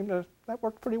 Everybody seemed to, that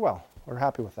worked pretty well. We're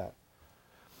happy with that.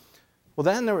 Well,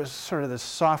 then there was sort of this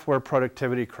software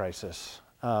productivity crisis,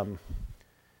 also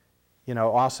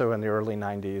in the early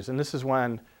 90s. And this is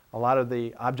when a lot of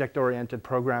the object-oriented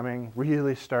programming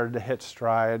really started to hit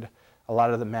stride. A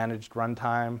lot of the managed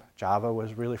runtime, Java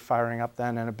was really firing up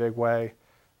then in a big way.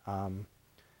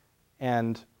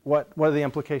 And what are the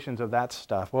implications of that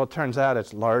stuff? Well, it turns out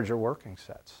it's larger working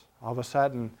sets. All of a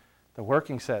sudden, the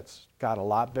working sets got a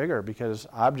lot bigger because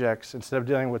objects, instead of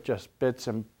dealing with just bits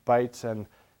and bytes and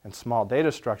small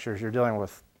data structures, you're dealing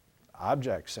with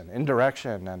objects and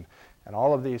indirection and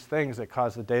all of these things that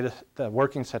cause the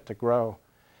working set to grow.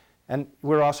 And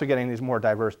we're also getting these more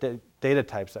diverse data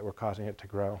types that were causing it to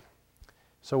grow.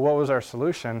 So what was our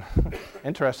solution?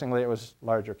 Interestingly, it was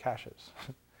larger caches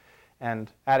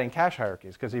and adding cache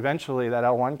hierarchies, because eventually that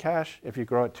L1 cache, if you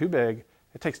grow it too big,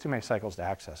 it takes too many cycles to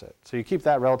access it. So you keep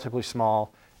that relatively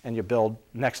small and you build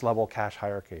next level cache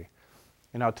hierarchy.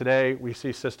 Today we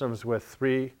see systems with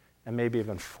 3 and maybe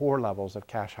even 4 levels of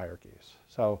cache hierarchies.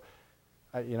 So,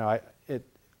 I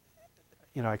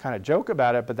kind of joke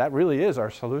about it, but that really is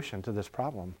our solution to this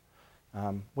problem.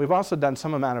 We've also done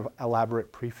some amount of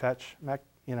elaborate prefetch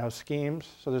schemes.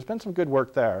 So there's been some good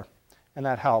work there, and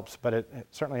that helps, but it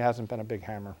certainly hasn't been a big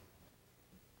hammer.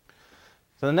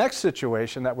 So the next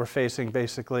situation that we're facing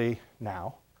basically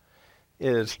now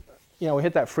is, we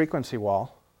hit that frequency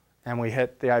wall and we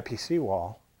hit the IPC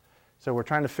wall. So we're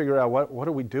trying to figure out what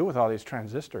do we do with all these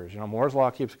transistors? Moore's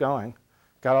law keeps going.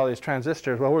 Got all these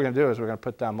transistors. What we're going to do is we're going to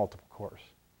put down multiple cores.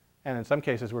 And in some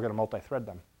cases, we're going to multi-thread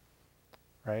them,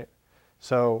 right?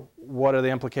 So what are the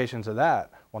implications of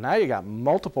that? Well, now you got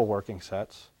multiple working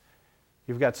sets.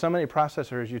 You've got so many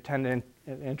processors, you tend to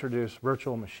introduce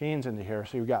virtual machines into here.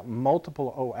 So you've got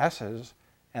multiple OSs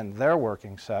and their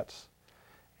working sets.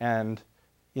 And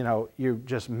you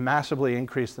just massively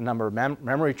increase the number of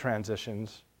memory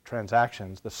transactions.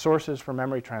 The sources for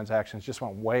memory transactions just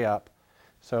went way up.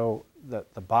 So the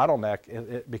bottleneck,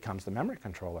 it becomes the memory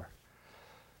controller.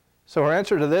 So our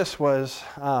answer to this was,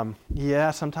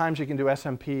 sometimes you can do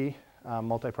SMP,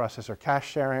 multiprocessor cache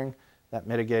sharing. That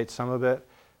mitigates some of it.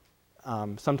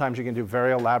 Sometimes you can do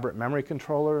very elaborate memory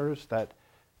controllers that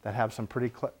have some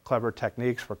pretty clever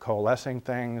techniques for coalescing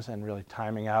things and really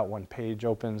timing out when page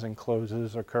opens and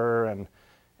closes occur and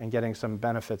getting some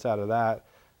benefits out of that.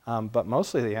 But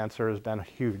mostly the answer has been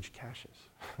huge caches.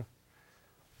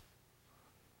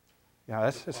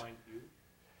 That's just.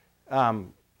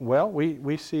 Well,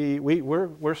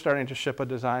 we're starting to ship a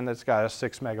design that's got a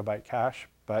 6 megabyte cache,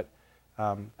 but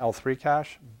L3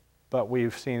 cache. But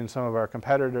we've seen some of our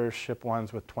competitors ship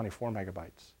ones with 24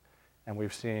 megabytes, and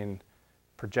we've seen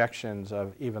projections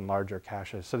of even larger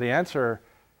caches. So the answer,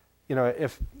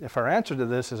 if our answer to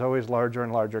this is always larger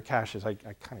and larger caches, I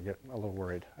kind of get a little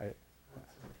worried.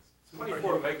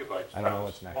 24 megabytes. I don't know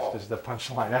what's next. This is the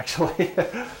punchline, actually.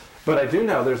 But I do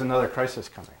know there's another crisis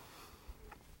coming.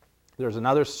 There's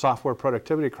another software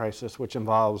productivity crisis which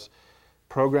involves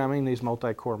programming these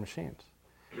multi-core machines.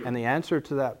 And the answer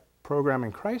to that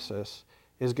programming crisis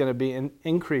is going to be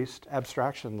increased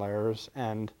abstraction layers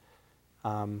and,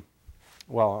 the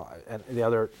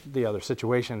other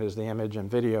situation is the image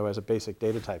and video as a basic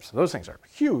data type. So those things are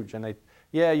huge, and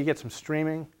you get some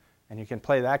streaming, and you can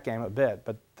play that game a bit,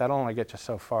 but that'll only get you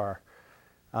so far.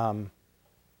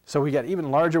 So we get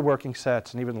even larger working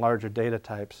sets and even larger data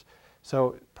types.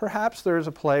 So perhaps there's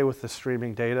a play with the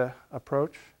streaming data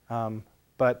approach,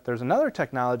 but there's another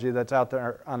technology that's out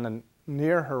there on the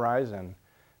near horizon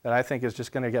that I think is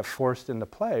just going to get forced into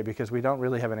play because we don't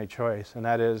really have any choice, and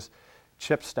that is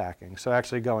chip stacking. So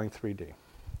actually going 3D,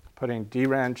 putting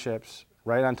DRAM chips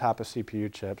right on top of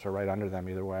CPU chips or right under them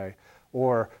either way,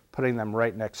 or putting them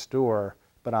right next door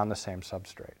but on the same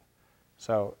substrate.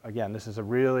 So again, this is a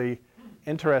really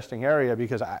interesting area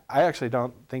because I actually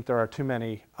don't think there are too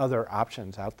many other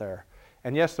options out there.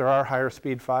 And yes, there are higher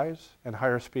speed PHYs and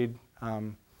higher speed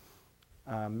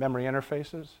memory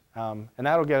interfaces, and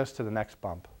that'll get us to the next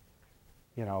bump.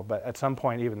 But at some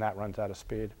point, even that runs out of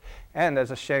speed. And as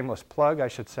a shameless plug, I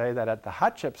should say that at the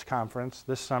Hot Chips conference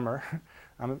this summer,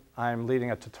 I'm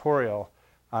leading a tutorial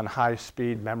on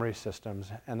high-speed memory systems,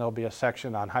 and there'll be a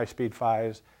section on high-speed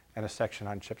PHYs and a section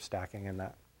on chip stacking in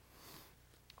that.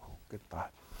 Oh, good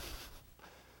thought.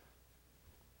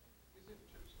 Isn't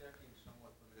chip stacking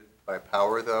somewhat limited by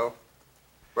power, though?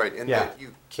 Right, in that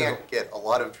you can't get a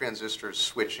lot of transistors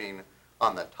switching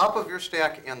on the top of your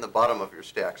stack and the bottom of your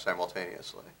stack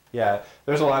simultaneously. Yeah,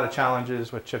 there's a lot of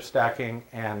challenges with chip stacking,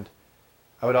 and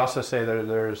I would also say that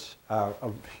there's a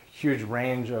huge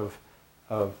range of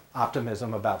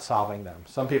optimism about solving them.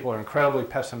 Some people are incredibly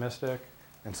pessimistic,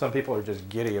 and some people are just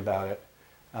giddy about it.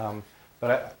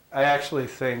 But I actually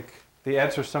think the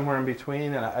answer is somewhere in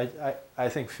between, and I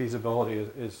think feasibility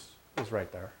is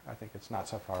right there. I think it's not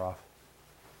so far off.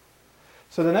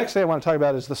 So the next thing I want to talk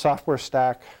about is the software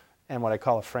stack and what I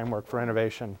call a framework for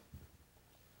innovation.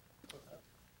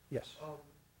 Yes.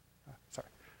 Sorry.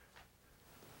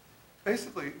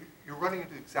 Basically, you're running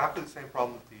into exactly the same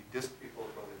problem that the disk people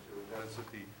run into, and that is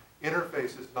that the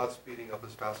interface is not speeding up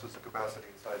as fast as the capacity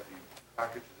inside the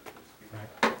packages is speeding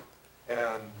up.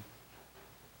 And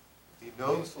the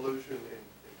known solution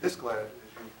in disk land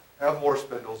is you have more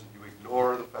spindles and you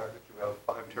ignore the fact that you have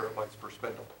 5 terabytes per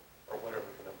spindle, or whatever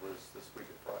the number is this week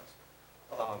at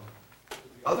Fry's.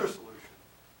 The other solution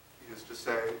is to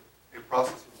say a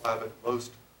processor will have at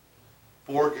most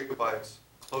 4 gigabytes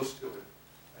close to it,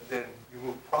 and then you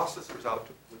move processors out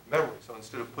with memory. So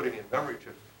instead of putting in memory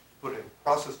chips, put in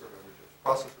processor memory chips,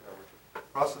 processor memory chips,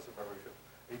 processor memory chips,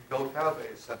 and you don't have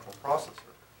a central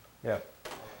processor. Yeah.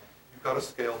 You've got to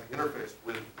scale the interface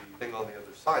with the thing on the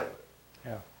other side of it.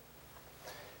 Yeah.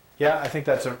 Yeah, I think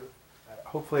that's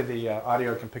hopefully the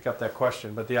audio can pick up that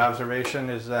question, but the observation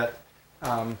is that,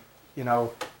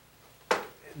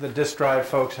 the disk drive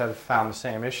folks have found the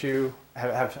same issue,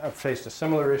 have faced a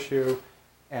similar issue,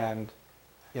 and,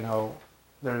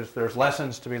 there's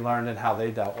lessons to be learned in how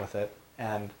they dealt with it.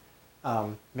 And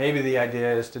maybe the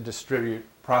idea is to distribute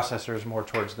processors more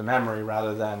towards the memory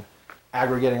rather than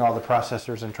aggregating all the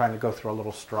processors and trying to go through a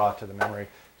little straw to the memory.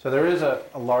 So there is a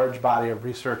large body of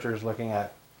researchers looking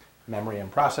at memory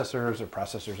and processors, or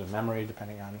processors and memory,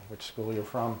 depending on which school you're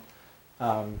from.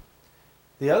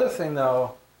 The other thing,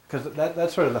 though, because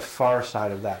that's sort of the far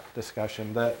side of that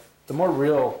discussion, the more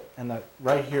real and the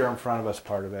right here in front of us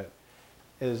part of it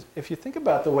is if you think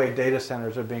about the way data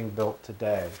centers are being built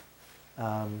today,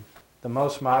 the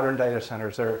most modern data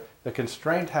centers, the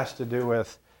constraint has to do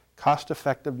with cost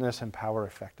effectiveness and power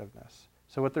effectiveness.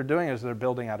 So what they're doing is they're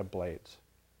building out of blades.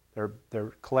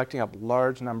 They're collecting up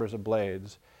large numbers of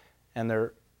blades, and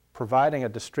they're providing a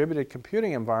distributed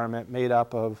computing environment made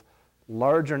up of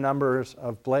larger numbers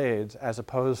of blades as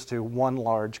opposed to one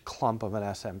large clump of an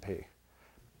SMP.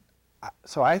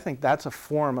 So I think that's a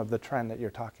form of the trend that you're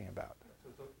talking about.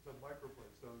 So it's a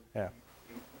microblade. So yeah.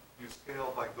 you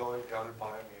scale by going down and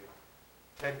buying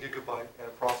a 10 gigabyte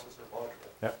and processor module.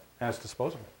 Yep, and it's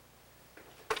disposable.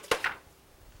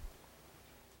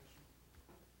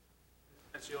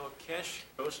 As your cache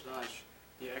goes large,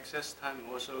 the access time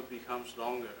also becomes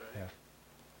longer, right? Yeah.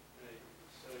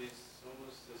 So it's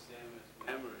almost the same as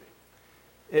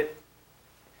memory.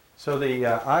 So the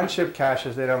on-chip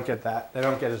caches, they don't get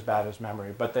as bad as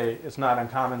memory, but it's not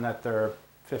uncommon that they're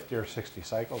 50 or 60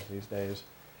 cycles these days.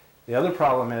 The other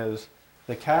problem is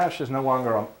the cache is no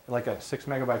longer, like a 6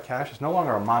 megabyte cache, is no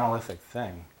longer a monolithic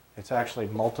thing. It's actually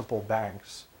multiple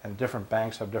banks, and different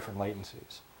banks have different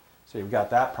latencies. So you've got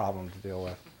that problem to deal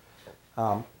with.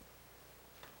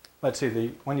 Let's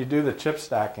see, when you do the chip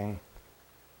stacking,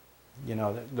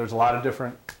 there's a lot of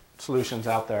different solutions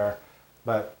out there,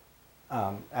 but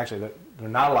actually there are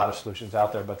not a lot of solutions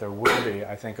out there, but there will be,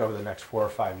 I think, over the next 4 or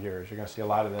 5 years. You're going to see a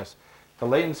lot of this. The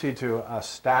latency to a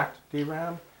stacked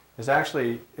DRAM is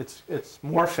actually, it's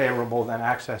more favorable than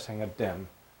accessing a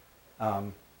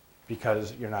DIMM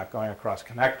because you're not going across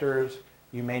connectors.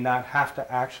 You may not have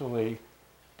to actually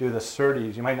do the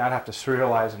SERDES, you might not have to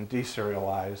serialize and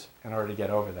deserialize in order to get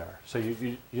over there. So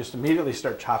you just immediately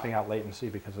start chopping out latency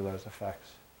because of those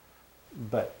effects.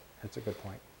 But it's a good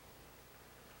point.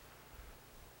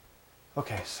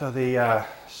 Okay, so the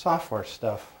software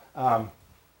stuff. I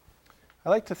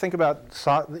like to think about,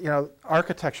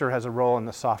 architecture has a role in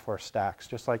the software stacks,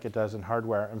 just like it does in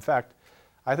hardware. In fact,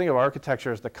 I think of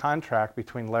architecture as the contract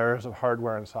between layers of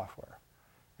hardware and software.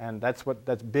 And that's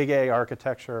big A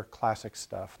architecture, classic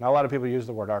stuff. Now, a lot of people use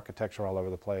the word architecture all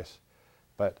over the place,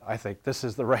 but I think this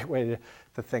is the right way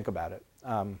to think about it.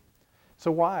 So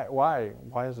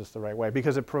why is this the right way?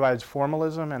 Because it provides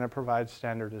formalism and it provides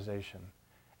standardization.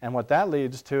 And what that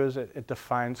leads to is it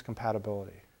defines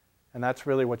compatibility. And that's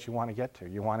really what you want to get to.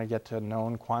 You want to get to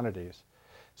known quantities.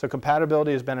 So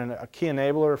compatibility has been a key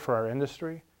enabler for our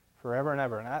industry forever and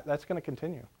ever, and that's going to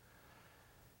continue.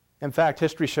 In fact,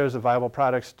 history shows that viable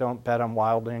products don't bet on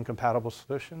wildly incompatible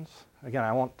solutions. Again,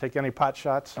 I won't take any pot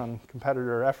shots on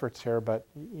competitor efforts here, but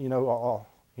you know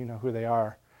who they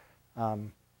are.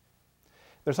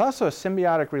 There's also a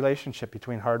symbiotic relationship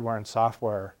between hardware and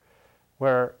software,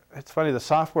 where it's funny, the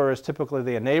software is typically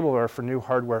the enabler for new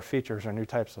hardware features or new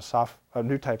types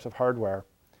of hardware,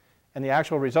 and the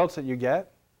actual results that you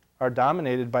get are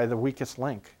dominated by the weakest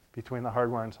link between the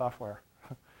hardware and software.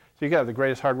 So you can have the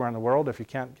greatest hardware in the world. If you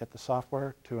can't get the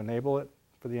software to enable it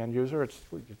for the end user,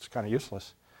 it's kind of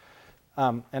useless.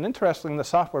 And interestingly, the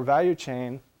software value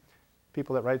chain,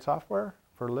 people that write software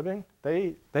for a living,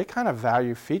 they kind of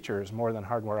value features more than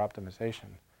hardware optimization.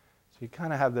 So you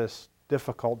kind of have this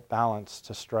difficult balance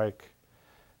to strike.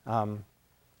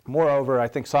 Moreover, I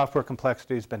think software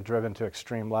complexity has been driven to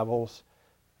extreme levels.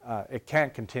 It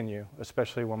can't continue,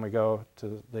 especially when we go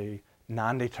to the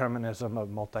non-determinism of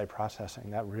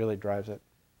multiprocessing. That really drives it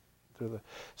through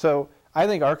So I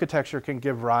think architecture can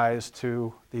give rise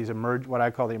to these what I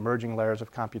call the emerging layers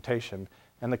of computation.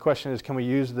 And the question is, can we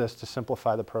use this to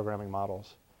simplify the programming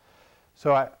models?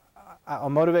 So I'll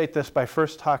motivate this by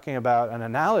first talking about an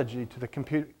analogy to the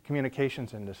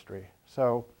communications industry.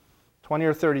 So 20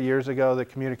 or 30 years ago, the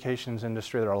communications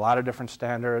industry, there were a lot of different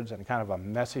standards and kind of a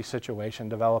messy situation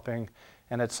developing.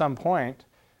 And at some point,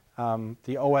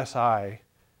 the OSI,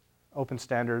 Open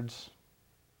Standards,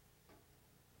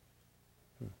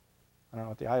 I don't know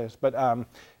what the I is, but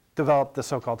developed the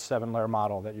so-called 7-layer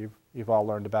model that you've all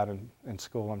learned about in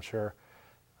school, I'm sure.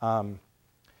 Well,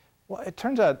 it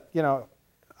turns out,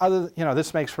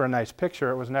 this makes for a nice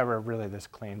picture. It was never really this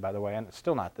clean, by the way, and it's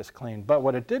still not this clean. But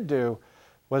what it did do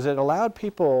was it allowed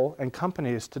people and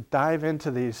companies to dive into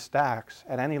these stacks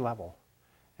at any level.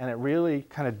 And it really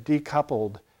kind of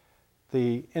decoupled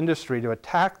the industry to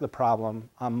attack the problem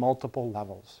on multiple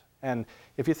levels. And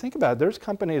if you think about it, there's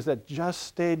companies that just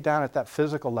stayed down at that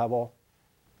physical level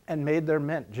and made their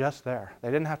mint just there. They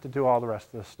didn't have to do all the rest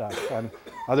of the stuff. And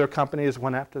other companies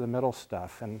went after the middle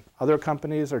stuff. And other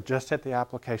companies are just at the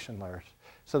application layers.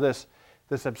 So this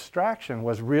abstraction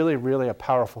was really, really a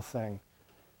powerful thing.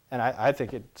 And I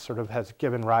think it sort of has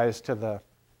given rise to the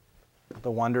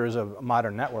wonders of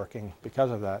modern networking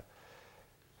because of that.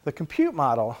 The compute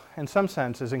model, in some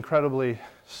sense, is incredibly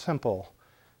simple.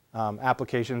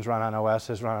 Applications run on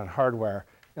OSs, run on hardware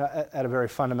at a very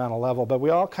fundamental level, but we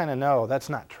all kind of know that's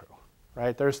not true,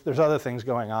 right? There's other things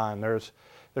going on. There's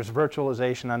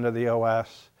virtualization under the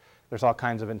OS. There's all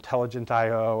kinds of intelligent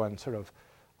I/O and sort of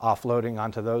offloading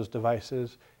onto those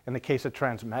devices. In the case of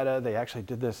Transmeta, they actually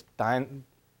did this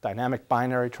dynamic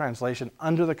binary translation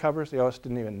under the covers. The OS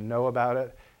didn't even know about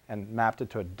it and mapped it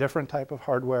to a different type of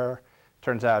hardware.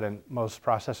 Turns out in most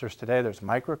processors today, there's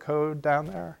microcode down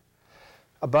there.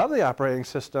 Above the operating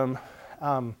system,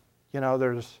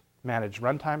 there's managed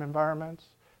runtime environments.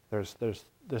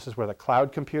 This is where the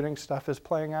cloud computing stuff is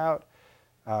playing out.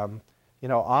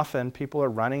 Often people are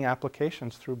running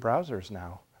applications through browsers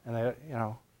now, and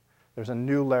there's a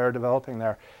new layer developing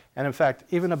there. And in fact,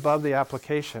 even above the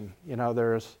application,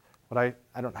 there's what I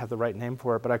don't have the right name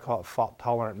for it, but I call it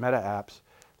fault-tolerant meta apps,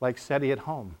 like SETI at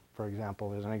home, for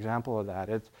example, is an example of that.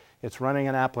 It's running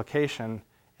an application,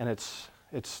 and it's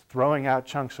throwing out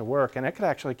chunks of work, and it could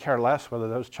actually care less whether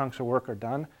those chunks of work are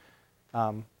done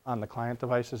on the client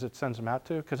devices it sends them out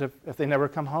to, because if they never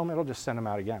come home, it'll just send them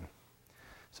out again.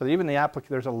 So even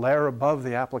there's a layer above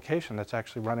the application that's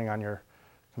actually running on your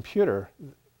computer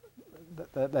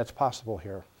that's possible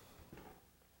here.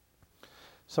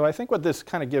 So I think what this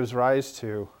kind of gives rise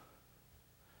to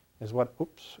is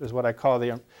what I call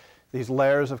these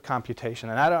layers of computation.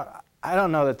 And I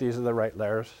don't know that these are the right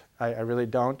layers. I really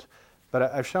don't.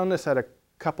 But I've shown this at a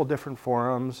couple different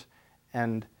forums,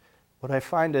 and what I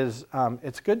find is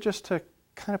it's good just to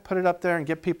kind of put it up there and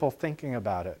get people thinking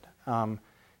about it.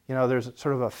 there's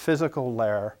sort of a physical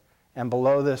layer, and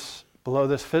below this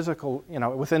physical,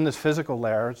 within this physical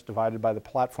layer, it's divided by the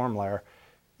platform layer.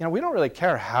 We don't really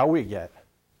care how we get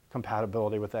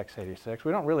compatibility with x86.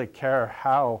 We don't really care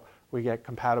how we get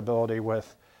compatibility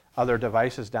with other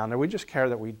devices down there. We just care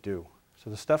that we do. So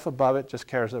the stuff above it just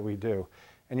cares that we do.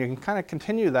 And you can kind of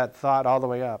continue that thought all the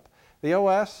way up. The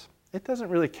OS, it doesn't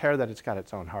really care that it's got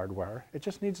its own hardware. It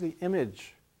just needs the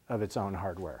image of its own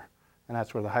hardware. And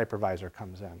that's where the hypervisor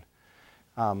comes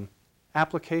in.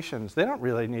 Applications, they don't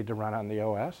really need to run on the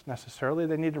OS necessarily.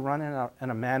 They need to run in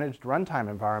a managed runtime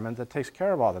environment that takes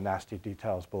care of all the nasty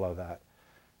details below that.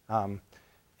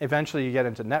 Eventually you get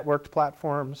into networked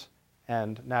platforms,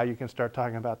 and now you can start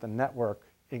talking about the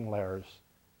networking layers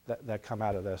that come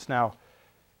out of this. Now,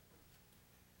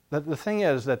 the thing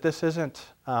is that this isn't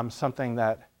something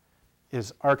that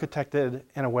is architected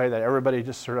in a way that everybody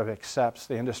just sort of accepts,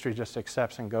 the industry just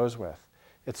accepts and goes with.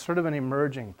 It's sort of an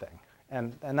emerging thing.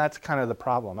 And that's kind of the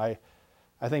problem. I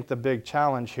think the big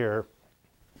challenge here,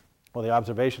 well, the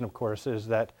observation, of course, is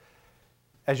that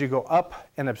as you go up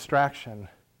in abstraction,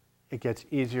 it gets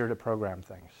easier to program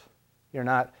things. You're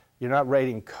not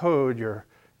writing code. You're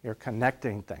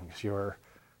connecting things. You're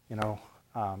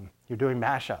doing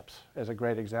mashups, as a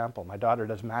great example. My daughter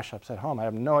does mashups at home. I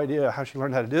have no idea how she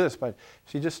learned how to do this, but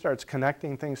she just starts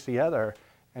connecting things together,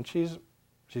 and she's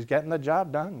getting the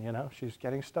job done, She's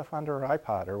getting stuff onto her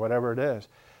iPod or whatever it is.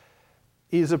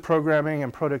 Ease of programming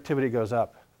and productivity goes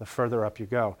up the further up you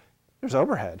go. There's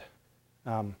overhead.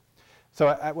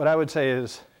 So what I would say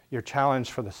is your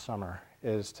challenge for the summer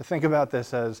is to think about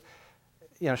this as,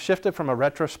 shift it from a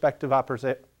retrospective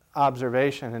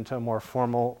observation into a more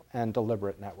formal and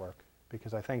deliberate network,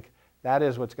 because I think that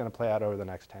is what's going to play out over the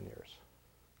next 10 years.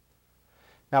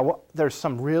 Now, there's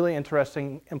some really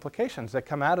interesting implications that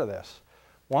come out of this.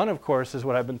 One, of course, is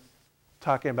what I've been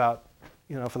talking about,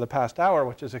 for the past hour,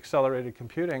 which is accelerated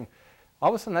computing. All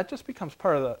of a sudden, that just becomes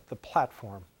part of the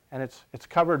platform, and it's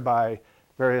covered by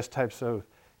various types of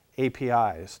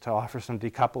APIs to offer some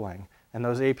decoupling. And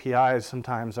those APIs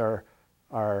sometimes are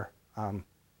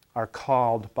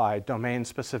called by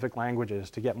domain-specific languages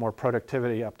to get more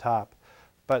productivity up top.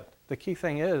 But the key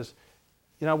thing is,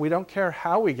 we don't care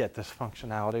how we get this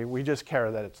functionality. We just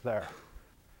care that it's there.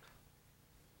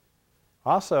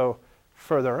 Also,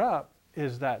 further up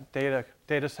is that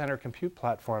data center compute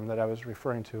platform that I was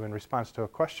referring to in response to a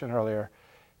question earlier.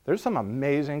 There's some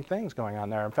amazing things going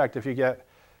on there. In fact, if you get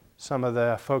some of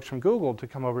the folks from Google to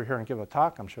come over here and give a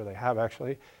talk, I'm sure they have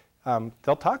actually,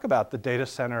 they'll talk about the data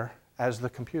center as the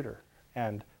computer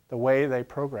and the way they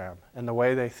program and the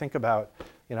way they think about,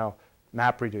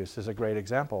 MapReduce is a great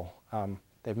example.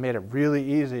 They've made it really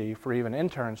easy for even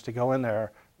interns to go in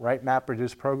there, write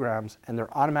MapReduce programs, and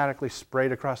they're automatically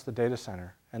sprayed across the data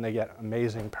center, and they get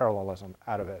amazing parallelism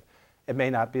out of it. It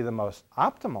may not be the most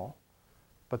optimal,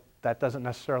 but that doesn't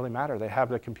necessarily matter. They have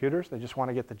the computers. They just want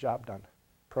to get the job done,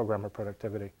 programmer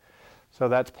productivity. So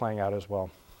that's playing out as well.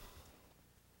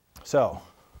 So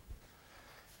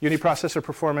uniprocessor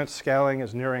performance scaling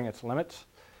is nearing its limits.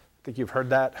 I think you've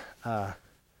heard that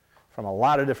from a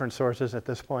lot of different sources at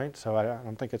this point, so I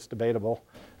don't think it's debatable.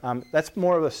 That's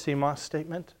more of a CMOS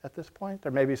statement at this point.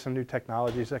 There may be some new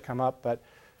technologies that come up, but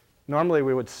normally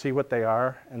we would see what they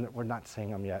are, and we're not seeing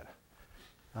them yet.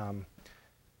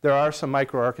 There are some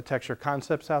microarchitecture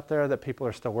concepts out there that people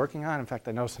are still working on. In fact,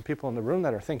 I know some people in the room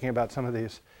that are thinking about some of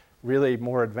these really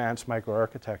more advanced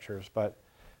microarchitectures, but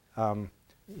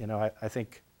I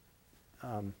think,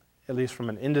 at least from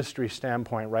an industry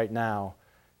standpoint right now,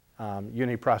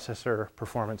 uniprocessor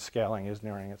performance scaling is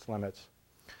nearing its limits.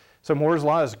 So Moore's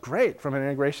law is great from an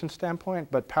integration standpoint,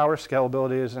 but power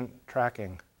scalability isn't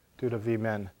tracking due to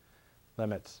Vmin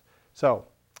limits. So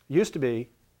used to be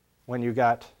when you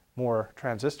got more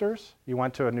transistors, you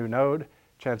went to a new node,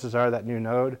 chances are that new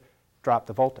node dropped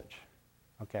the voltage.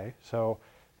 Okay, so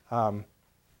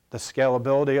the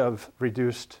scalability of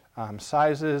reduced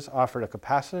sizes offered a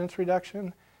capacitance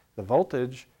reduction. The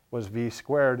voltage was V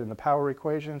squared in the power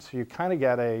equation, so you kind of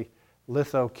get a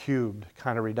litho cubed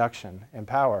kind of reduction in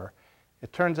power.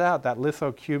 It turns out that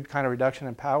litho cubed kind of reduction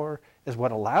in power is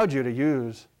what allowed you to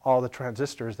use all the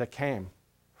transistors that came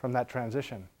from that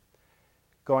transition.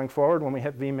 Going forward, when we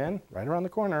hit Vmin, right around the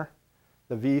corner,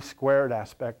 the V squared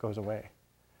aspect goes away.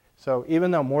 So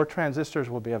even though more transistors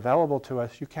will be available to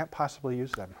us, you can't possibly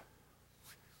use them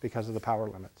because of the power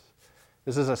limits.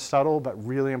 This is a subtle but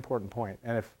really important point.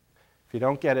 And if you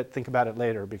don't get it, think about it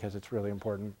later because it's really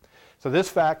important. So this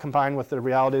fact, combined with the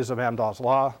realities of Amdahl's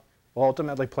law, will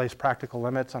ultimately place practical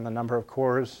limits on the number of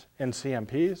cores in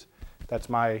CMPs. That's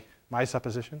my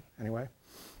supposition, anyway.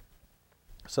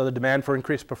 So the demand for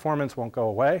increased performance won't go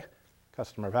away,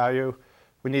 customer value.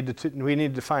 We need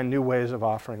to find new ways of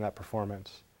offering that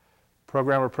performance.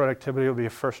 Programmer productivity will be a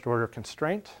first-order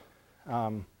constraint.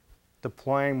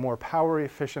 Deploying more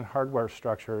power-efficient hardware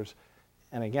structures,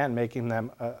 and again, making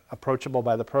them approachable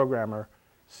by the programmer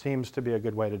seems to be a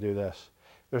good way to do this.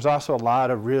 There's also a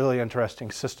lot of really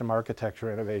interesting system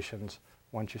architecture innovations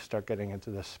once you start getting into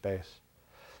this space.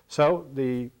 So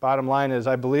the bottom line is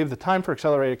I believe the time for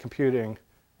accelerated computing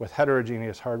with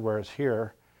heterogeneous hardware is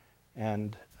here,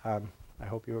 and I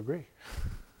hope you agree.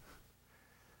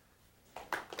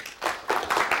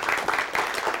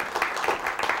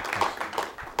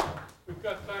 We've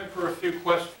got time for a few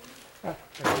questions.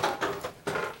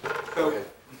 So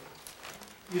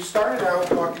you started out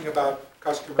talking about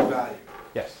customer value,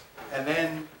 Yes. and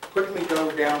then quickly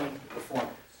go down into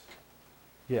performance.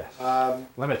 Yes.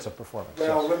 Limits of performance.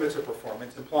 Well, yes. limits of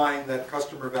performance, implying that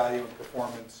customer value and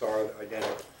performance are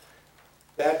identical.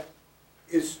 That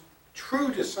is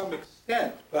true to some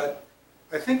extent, but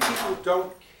I think people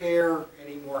don't care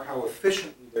anymore how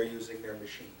efficiently they're using their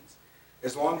machines,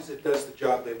 as long as it does the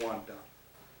job they want done.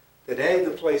 Today,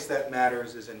 the place that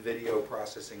matters is in video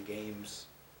processing, games,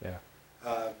 Yeah.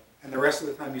 and the rest of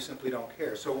the time you simply don't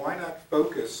care. So why not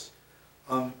focus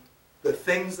on the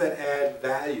things that add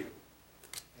value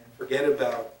and forget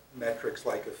about metrics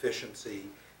like efficiency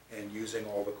and using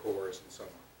all the cores and so on?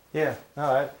 Yeah.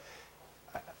 No,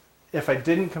 if I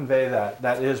didn't convey that,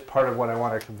 that is part of what I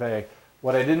want to convey.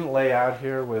 What I didn't lay out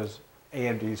here was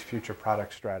AMD's future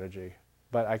product strategy.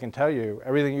 But I can tell you,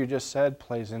 everything you just said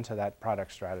plays into that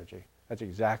product strategy. That's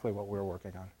exactly what we're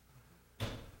working on.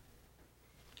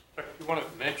 Do you want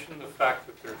to mention the fact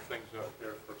that there are things out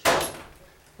there for...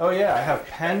 Oh yeah, I have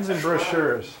pens and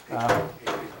brochures.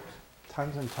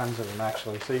 Tons and tons of them,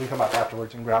 actually. So you can come up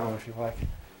afterwards and grab them if you like.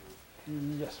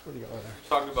 Yes, where do you go over there?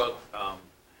 Talk about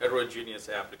heterogeneous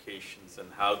applications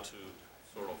and how to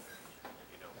sort of,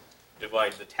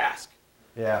 divide the task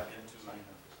Yeah. into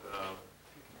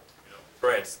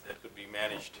threads that could be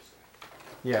managed.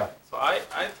 Yeah. So I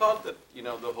thought that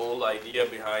the whole idea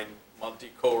behind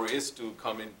multi-core is to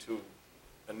come into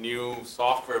a new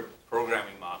software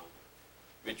programming model,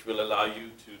 which will allow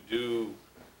you to do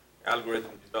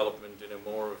algorithm development in a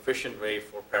more efficient way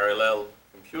for parallel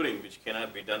computing, which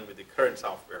cannot be done with the current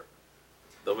software,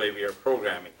 the way we are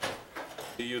programming.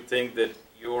 Do you think that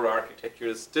your architecture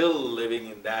is still living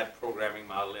in that programming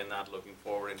model and not looking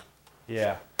forward?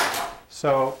 Yeah.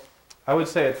 So I would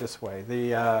say it this way.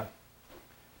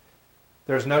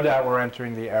 There's no doubt we're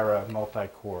entering the era of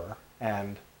multi-core,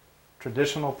 and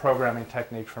traditional programming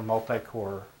technique for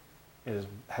multi-core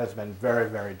has been very,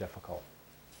 very difficult.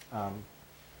 For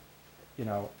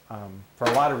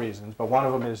a lot of reasons, but one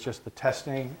of them is just the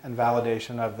testing and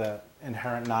validation of the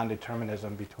inherent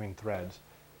non-determinism between threads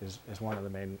is one of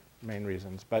the main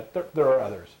reasons, but there are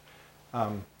others.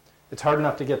 It's hard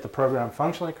enough to get the program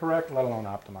functionally correct, let alone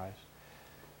optimized.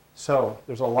 So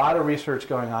there's a lot of research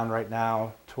going on right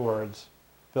now towards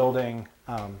building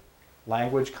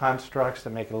language constructs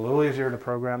that make it a little easier to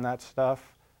program that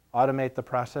stuff, automate the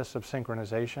process of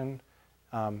synchronization,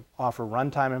 offer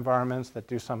runtime environments that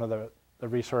do some of the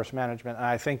resource management, and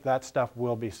I think that stuff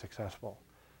will be successful.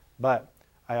 But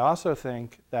I also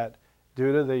think that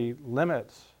due to the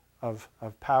limits of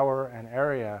power and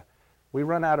area, we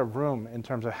run out of room in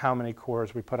terms of how many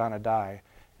cores we put on a die.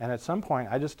 And at some point,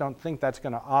 I just don't think that's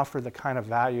going to offer the kind of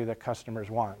value that customers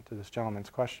want, to this gentleman's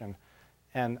question.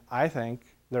 And I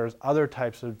think there's other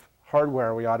types of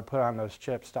hardware we ought to put on those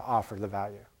chips to offer the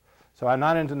value. So I'm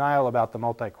not in denial about the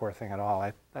multi-core thing at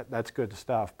all. That's good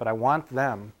stuff. But I want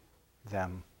them,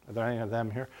 are there any of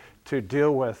them here, to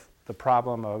deal with the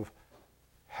problem of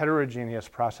heterogeneous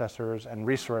processors and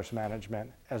resource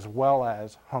management as well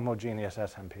as homogeneous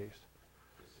SMPs.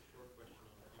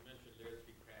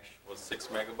 Was 6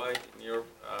 megabyte in your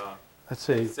Let's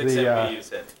see, 6 MB you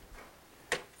said,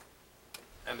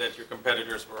 and that your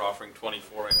competitors were offering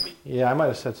 24 MB. Yeah, I might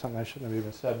have said something I shouldn't have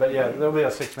even said, but yeah, there'll be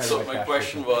a 6 megabyte. So my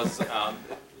question was,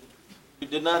 you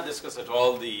did not discuss at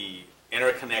all the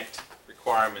interconnect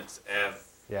requirements as.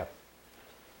 Yeah.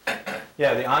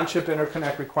 Yeah, the on-chip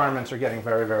interconnect requirements are getting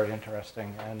very, very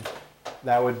interesting, and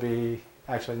that would be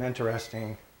actually an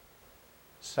interesting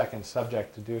second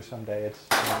subject to do someday.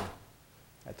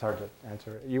 It's hard to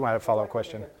answer. You want a follow-up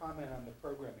question? I'd like to make a comment on the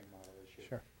programming model issue.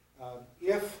 Sure.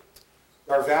 If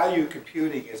our value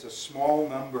computing is a small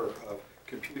number of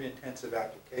compute-intensive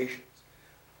applications,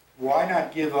 why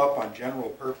not give up on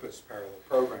general-purpose parallel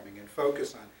programming and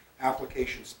focus on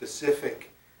application-specific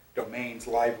domains,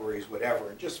 libraries, whatever,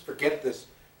 and just forget this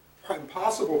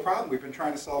impossible problem we've been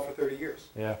trying to solve for 30 years?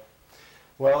 Yeah.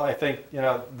 Well, I think,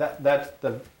 that's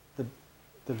the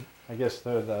I guess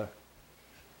the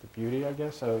beauty, I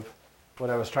guess, of what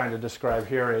I was trying to describe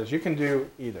here is you can do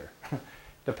either,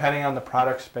 depending on the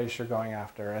product space you're going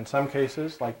after. In some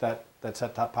cases, like that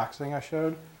set-top box thing I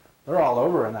showed, they're all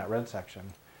over in that red section.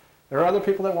 There are other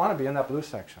people that want to be in that blue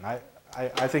section. I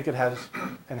think it has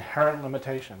inherent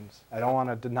limitations. I don't want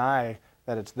to deny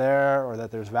that it's there or that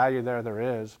there's value there.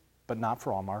 There is, but not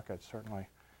for all markets, certainly.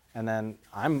 And then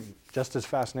I'm just as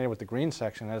fascinated with the green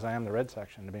section as I am the red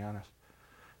section, to be honest.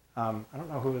 I don't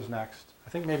know who was next. I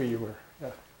think maybe you were. Yeah.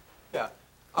 Yeah.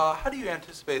 How do you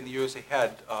anticipate in the years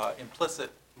ahead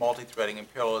implicit multi-threading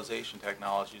and parallelization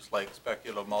technologies like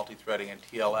speculative multi-threading and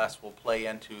TLS will play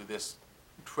into this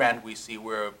trend we see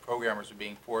where programmers are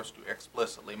being forced to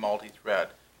explicitly multi-thread,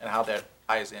 and how that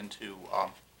ties into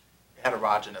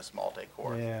heterogeneous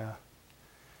multi-core? Yeah.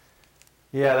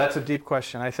 Yeah, that's a deep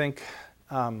question. I think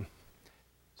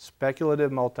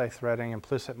speculative multi-threading,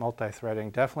 implicit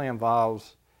multi-threading definitely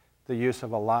involves the use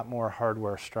of a lot more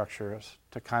hardware structures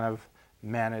to kind of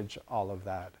manage all of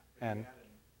that. And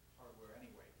hardware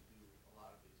anyway to do a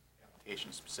lot of these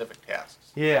application-specific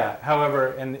tasks. yeah,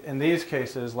 however, in these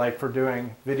cases, like for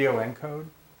doing video encode,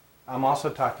 I'm also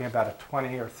talking about a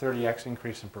 20 or 30x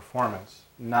increase in performance,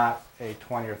 not a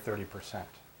 20 or 30%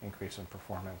 increase in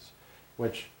performance,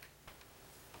 which,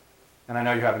 and I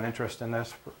know you have an interest in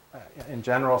this in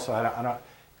general, so I don't,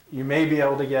 you may be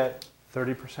able to get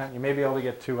 30%, you may be able to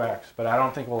get 2x, but I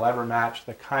don't think we'll ever match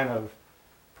the kind of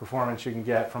performance you can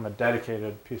get from a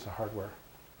dedicated piece of hardware.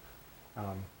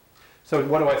 So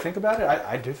what do I think about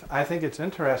it? I think it's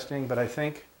interesting, but I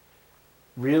think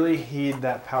really heed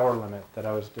that power limit that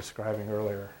I was describing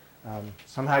earlier.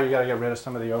 Somehow you got to get rid of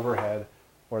some of the overhead,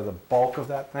 or the bulk of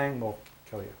that thing will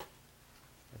kill you,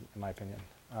 in my opinion.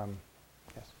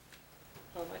 Yes?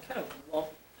 I kind of lump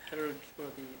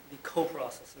the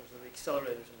coprocessors or the accelerators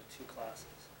into two classes.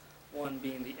 One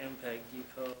being the MPEG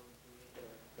decode,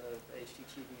 the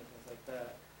HDTV and things like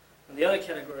that. And the other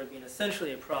category being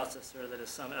essentially a processor that is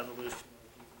some evolution of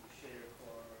GPU shader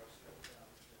core or stripped down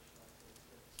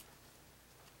traditional.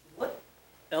 What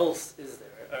else is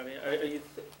there? I mean, are you?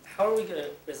 How are we gonna?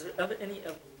 Is there ever any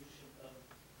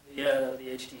evolution of the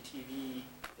HDTV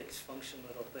fixed function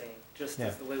little thing? Just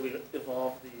as the way we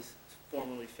evolve these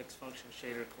formerly fixed function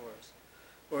shader cores,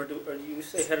 or do you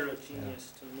say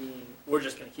heterogeneous to mean we're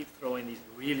just going to keep throwing these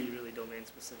really, really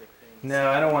domain-specific things? No,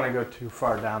 I don't want to go too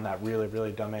far down that really,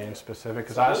 really domain-specific,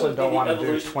 because I also don't want to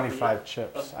do 25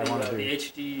 chips. I want to do the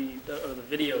HD or the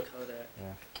video codec.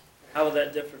 Yeah. How would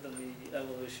that differ than the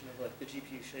evolution of like the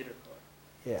GPU shader core?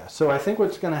 Yeah, so I think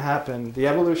what's going to happen, the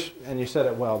evolution, and you said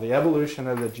it well, the evolution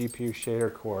of the GPU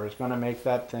shader core is going to make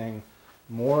that thing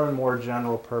more and more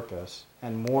general purpose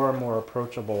and more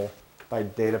approachable by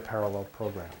data parallel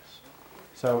programs.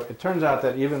 So it turns out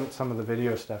that even some of the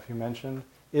video stuff you mentioned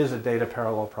is a data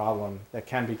parallel problem that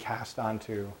can be cast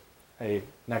onto a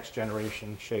next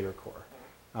generation shader core,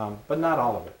 but not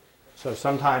all of it. So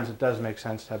sometimes it does make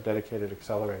sense to have dedicated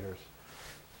accelerators.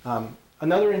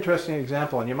 Another interesting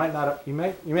example, and you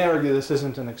may argue this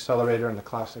isn't an accelerator in the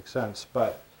classic sense,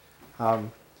 but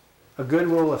a good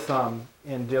rule of thumb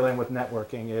in dealing with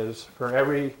networking is for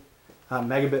every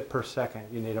megabit per second,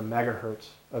 you need a megahertz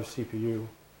of CPU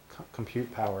compute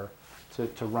power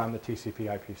to run the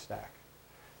TCP/IP stack.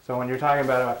 So when you're talking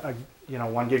about a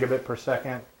 1 gigabit per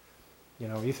second,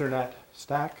 Ethernet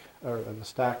stack, or the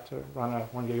stack to run a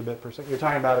 1 gigabit per second, you're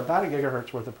talking about a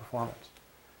gigahertz worth of performance.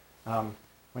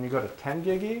 When you go to 10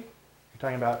 gig, you're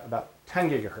talking about 10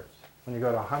 gigahertz. When you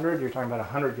go to 100, you're talking about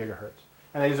 100 gigahertz.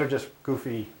 And these are just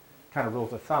goofy kind of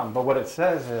rules of thumb. But what it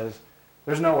says is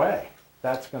there's no way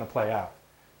that's going to play out.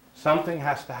 Something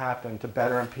has to happen to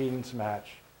better impedance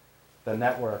match the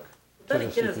network to the CPU. But then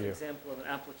again, as an example of an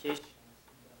application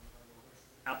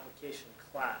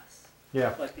class.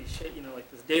 Yeah. Like these, like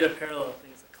this data parallel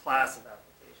thing is a class of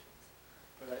applications.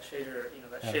 Where that shader,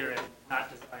 that shader is not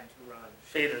designed to run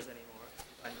shaders anymore. It's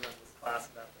designed to run this class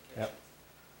of applications. Yep.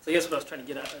 So I guess what I was trying to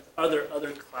get at is other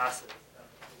classes of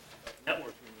applications, like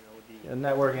networking, would be. Yeah,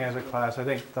 networking as a class, I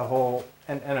think the whole,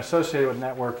 and associated with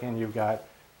networking, you've got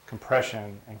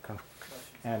compression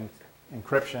and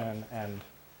encryption and,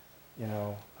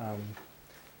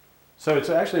 so it's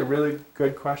actually a really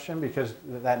good question because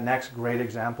that next great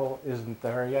example isn't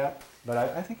there yet, but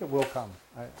I think it will come.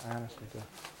 I honestly do.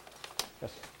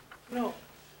 Yes?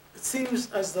 It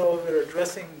seems as though we're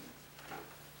addressing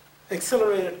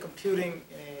accelerated computing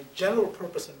in a general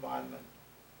purpose environment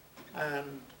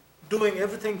and doing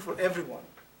everything for everyone,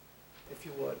 if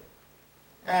you would.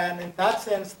 And in that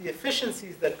sense, the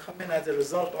efficiencies that come in as a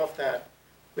result of that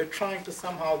we're trying to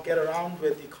somehow get around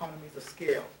with the economies of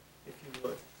scale, if you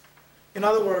would. In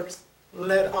other words,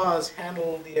 let us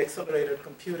handle the accelerated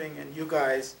computing and you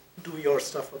guys do your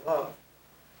stuff above.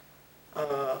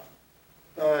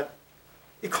 But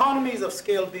economies of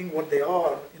scale being what they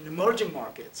are in emerging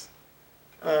markets,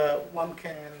 one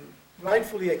can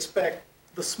rightfully expect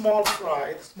the small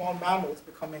fry, the small mammals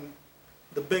becoming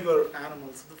the bigger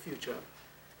animals of the future.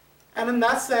 And in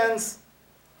that sense,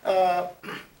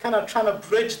 kind of trying to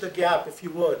bridge the gap, if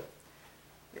you would.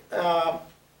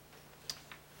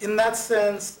 In that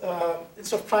sense,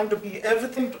 instead of trying to be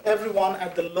everything to everyone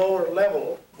at the lower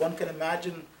level, one can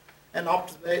imagine an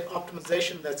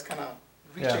optimization that's kind of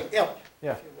reaching up,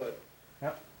 if you would.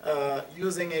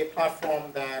 Using a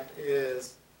platform that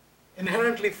is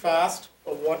inherently fast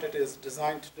for what it is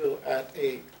designed to do at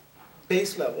a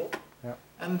base level,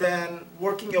 and then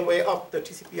working your way up the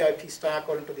TCP/IP stack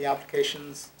or into the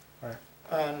applications. Right.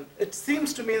 And it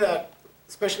seems to me that,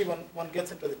 especially when one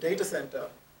gets into the data center,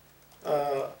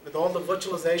 with all the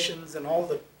virtualizations and all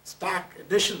the stack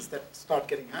additions that start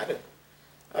getting added,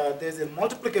 there's a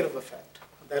multiplicative effect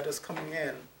that is coming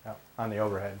in. On the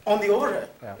overhead. On the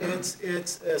overhead. Yeah. It's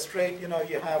straight, you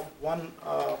have one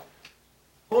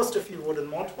host, if you would, and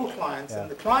multiple clients,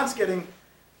 and the clients getting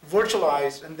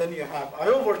virtualized, and then you have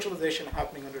I/O virtualization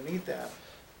happening underneath that.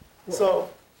 So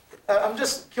I'm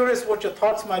just curious what your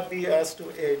thoughts might be as to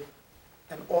a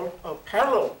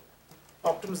parallel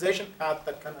optimization path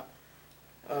that kind of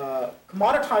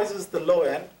commoditizes the low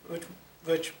end,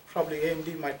 which probably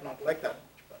AMD might not like that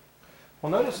much. But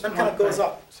well, notice then kind of goes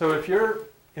up. So if you're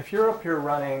up here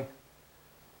running,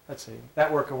 let's see,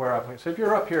 network aware application. So if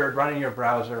you're up here running your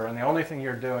browser and the only thing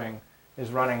you're doing is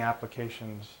running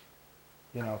applications,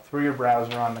 through your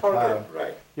browser on the cloud,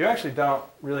 right. You actually don't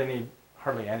really need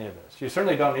hardly any of this. You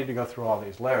certainly don't need to go through all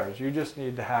these layers. You just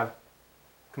need to have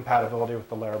compatibility with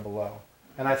the layer below.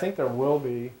 And I think there will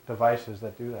be devices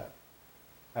that do that.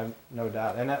 I have no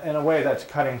doubt. And in a way that's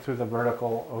cutting through the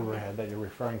vertical overhead that you're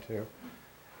referring to.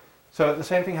 So the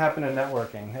same thing happened in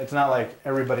networking. It's not like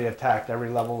everybody attacked every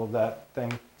level of that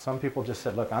thing. Some people just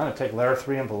said, look, I'm going to take layer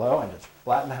 3 and below and just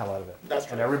flatten the hell out of it. That's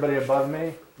right. And everybody above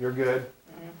me, you're good.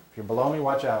 If you're below me,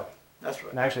 watch out. That's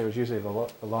right. And actually, it was usually the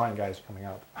low end guys coming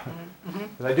up.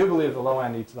 Because I do believe the low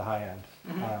end eats the high end.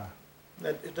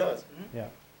 That it does. Yeah.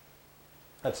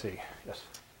 Let's see. Yes.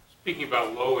 Speaking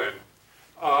about low end,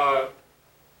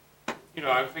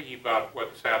 I'm thinking about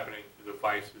what's happening to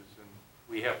devices, and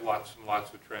we have lots and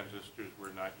lots of transistors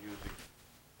we're not using.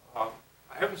 I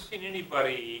haven't seen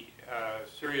anybody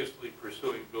seriously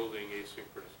pursuing building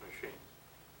asynchronous machines.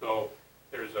 So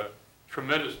there's a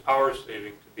tremendous power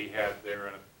saving to be had there,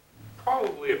 and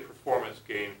probably a performance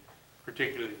gain,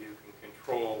 particularly if you can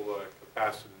control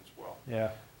capacitance well.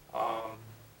 Yeah.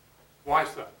 Why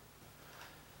is that?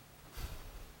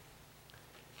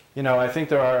 I think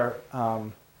there are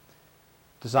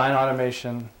design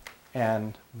automation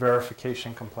and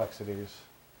verification complexities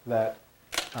that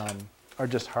are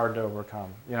just hard to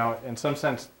overcome. In some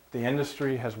sense, the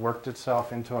industry has worked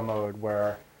itself into a mode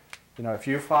where, if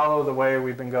you follow the way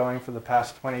we've been going for the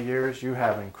past 20 years, you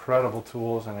have incredible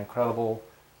tools and incredible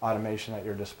automation at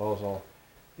your disposal.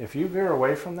 If you veer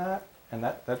away from that, and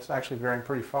that's actually veering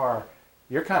pretty far,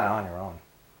 you're kind of on your own.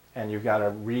 And you've got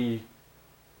to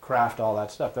recraft all that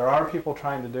stuff. There are people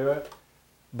trying to do it,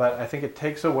 but I think it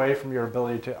takes away from your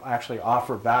ability to actually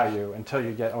offer value until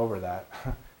you get over that.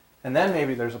 And then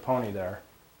maybe there's a pony there.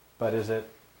 But is it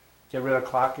get rid of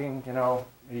clocking, are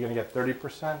you going to get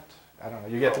 30%? I don't know.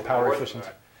 You get the power efficiency.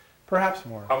 Perhaps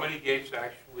more. How many gates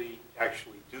actually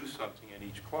do something in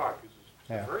each clock? It's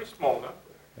a very small number.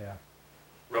 Yeah.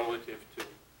 Relative to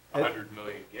 100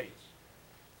 million gates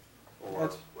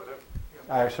or whatever.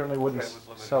 I certainly wouldn't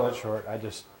sell it short. I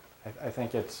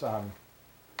think it's.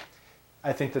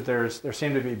 I think that there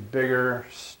seem to be bigger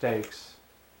stakes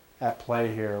at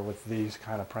play here with these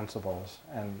kind of principles,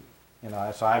 and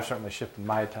so I've certainly shifted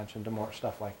my attention to more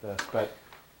stuff like this, but.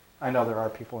 I know there are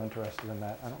people interested in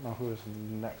that. I don't know who is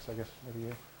next. I guess maybe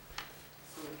you.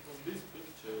 So from this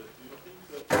picture, do you think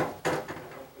that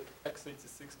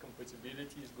x86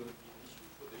 compatibility is going to be an issue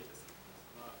for data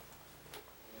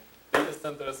centers? Data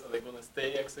centers, are they going to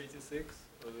stay x86,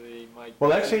 or they might? Well,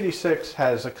 x86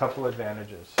 has a couple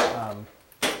advantages. Other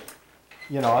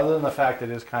than the fact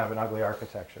it is kind of an ugly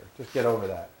architecture. Just get over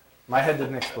that. My head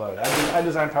didn't explode. I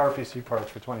designed PowerPC parts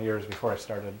for 20 years before I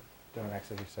started doing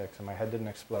x86, and my head didn't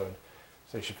explode.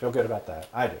 So you should feel good about that.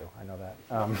 I do. I know that.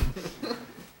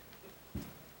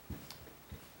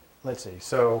 Let's see.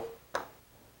 So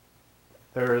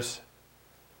there's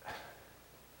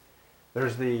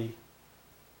the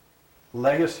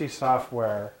legacy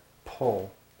software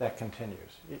pull that continues.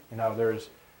 There's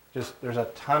a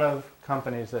ton of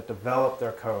companies that develop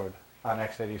their code on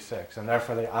x86, and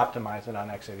therefore they optimize it on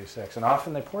x86. And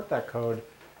often they port that code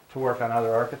to work on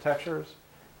other architectures.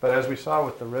 But as we saw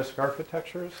with the RISC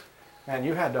architectures, man,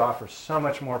 you had to offer so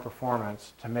much more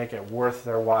performance to make it worth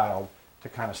their while to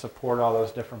kind of support all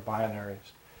those different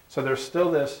binaries. So there's still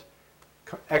this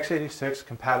x86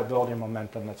 compatibility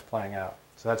momentum that's playing out.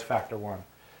 So that's factor one.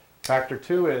 Factor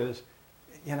two is,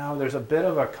 there's a bit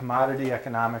of a commodity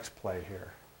economics play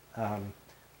here.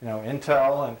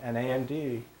 Intel and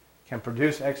AMD can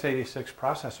produce x86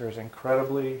 processors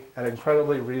at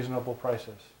incredibly reasonable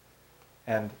prices,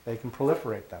 and they can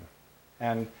proliferate them.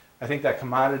 And I think that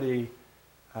commodity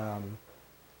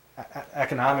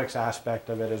economics aspect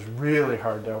of it is really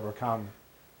hard to overcome.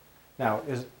 Now,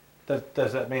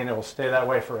 does that mean it will stay that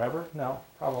way forever? No,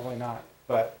 probably not.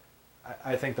 But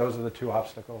I think those are the two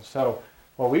obstacles. So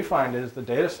what we find is the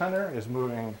data center is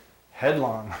moving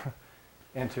headlong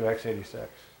into x86.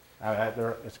 I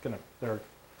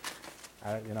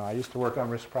used to work on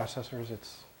RISC processors.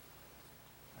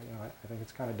 I think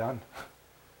it's kind of done.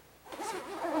 So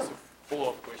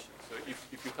follow-up question. So if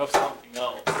you have something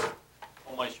else,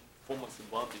 how much performance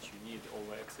advantage you need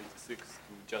over x86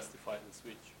 to justify the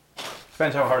switch?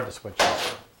 Depends how hard the switch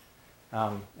is.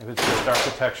 If it's just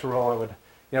architectural, it would,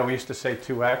 we used to say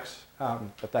 2x,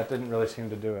 but that didn't really seem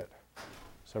to do it.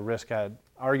 So RISC had,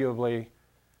 arguably,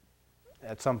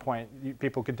 at some point,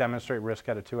 people could demonstrate RISC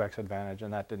had a 2x advantage,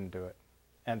 and that didn't do it.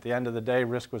 And at the end of the day,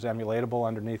 RISC was emulatable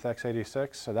underneath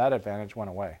x86, so that advantage went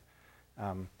away.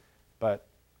 But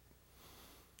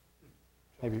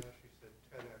maybe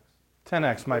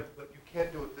 10x might. But you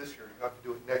can't do it this year. You have to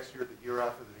do it next year, the year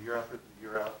after, the year after, the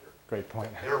year after. Great point.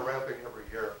 They're ramping every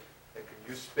year. And can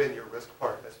you spin your RISC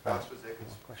part as fast as they can,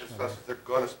 as fast as they're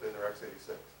going to spin their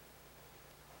x86?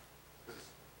 Because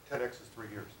 10x is 3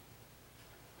 years.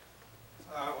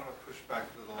 I want to push back a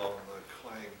little on the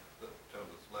claim that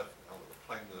Jonathan's left now, the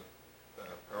claim that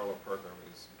parallel programming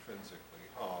is intrinsically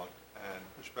hard, and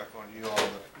push back on you on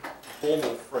the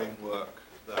formal framework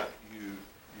that you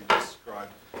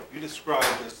described. You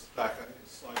described this back, I think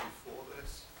it's slide before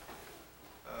this.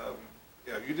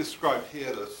 You described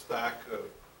here the stack of,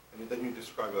 and then you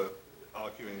describe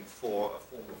arguing for a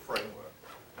formal framework.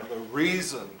 And the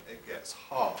reason it gets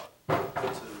hard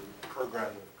to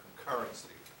program with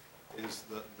concurrency is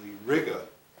that the rigor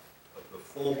of the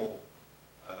formal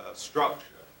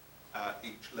structure at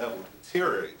each level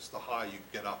deteriorates the higher you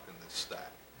get up in this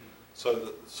stack. So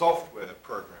that the software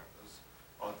programmers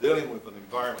are dealing with an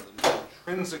environment that is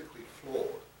intrinsically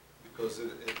flawed because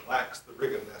it lacks the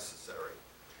rigor necessary.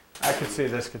 I could see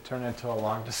this could turn into a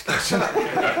long discussion.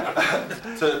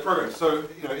 To program. So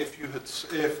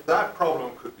if that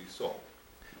problem could be solved,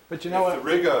 but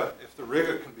if the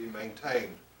rigor can be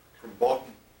maintained from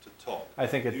bottom to top, I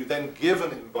think you then give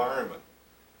an environment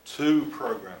to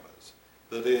programmers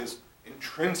that is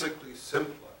intrinsically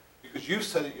simpler, because you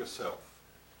said it yourself.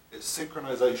 It's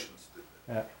synchronization stupid.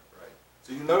 Yeah. Right.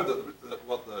 So you know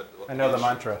what I know the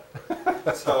mantra.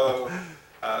 So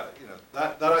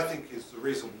that I think is the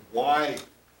reason why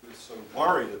we're so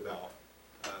worried about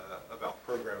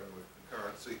programming with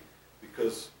concurrency,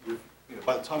 because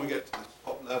by the time we get to this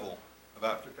top level of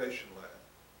application layer,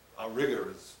 our rigor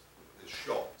is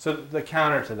shot. So the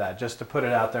counter to that, just to put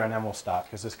it out there and then we'll stop,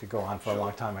 because this could go on for a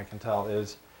long time, I can tell,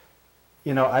 is,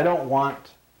 I don't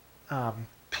want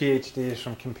PhDs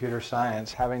from computer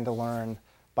science having to learn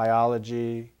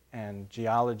biology and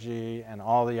geology and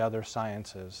all the other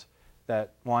sciences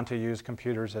that want to use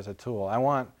computers as a tool. I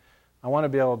want to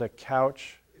be able to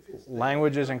couch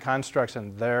languages and constructs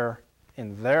in their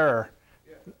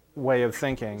way of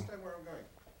thinking. Understand where I'm going.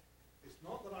 It's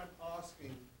not that I'm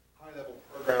asking high-level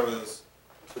programmers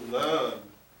to learn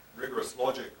rigorous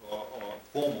logic or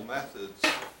formal methods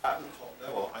at the top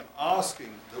level. I'm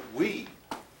asking that we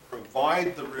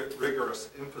provide the rigorous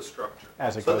infrastructure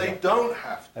so they don't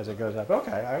have to. As it goes up.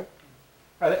 Okay.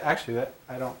 Actually,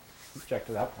 I don't object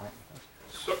to that point.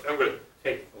 So I'm going to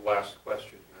take the last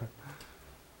question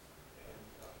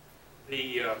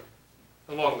here.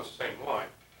 Along the same line,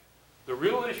 the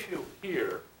real issue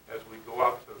here, as we go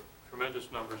out to tremendous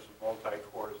numbers of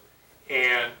multi-cores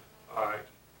and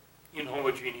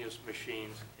inhomogeneous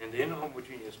machines and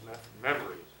inhomogeneous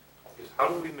memories, is how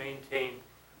do we maintain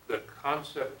the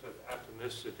concept of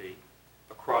atomicity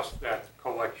across that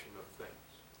collection of things?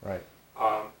 Right.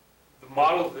 The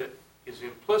model that is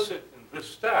implicit in this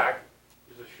stack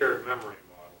is a shared memory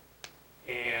model,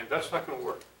 and that's not going to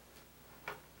work.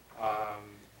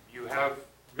 You have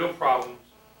real problems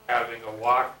having a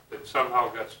lock that somehow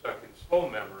got stuck in slow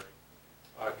memory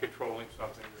controlling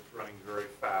something that's running very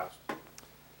fast.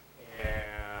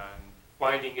 And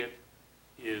finding it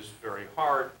is very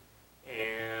hard.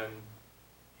 And,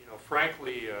 you know,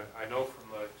 frankly, I know from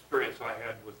the experience I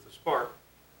had with the Spark,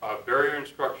 barrier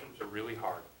instructions are really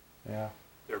hard. Yeah.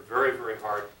 They're very, very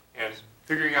hard. And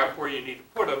figuring out where you need to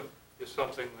put them is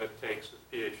something that takes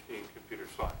a PhD in computer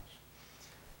science.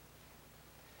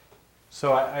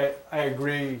 So I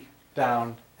agree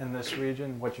down in this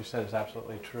region. What you said is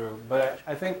absolutely true. But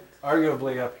I think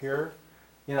arguably up here,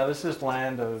 you know, this is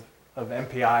land of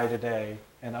MPI today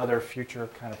and other future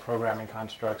kind of programming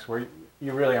constructs where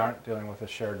you really aren't dealing with a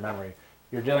shared memory.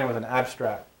 You're dealing with an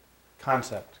abstract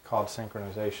concept called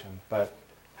synchronization. But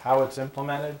how it's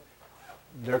implemented,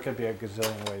 there could be a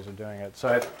gazillion ways of doing it. So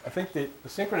I think the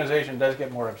synchronization does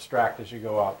get more abstract as you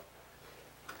go up.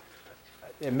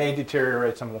 It may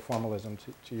deteriorate some of the formalism,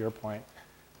 to your point.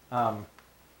 Well,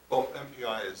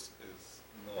 MPI is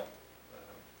not.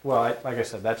 Well, like I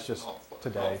said, that's just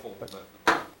today.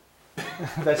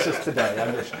 That's just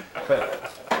today.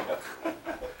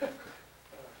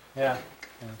 Yeah.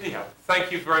 Anyhow,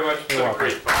 thank you very much for the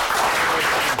great talk.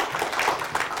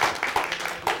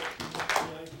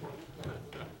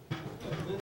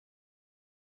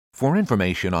 For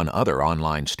information on other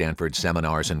online Stanford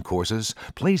seminars and courses,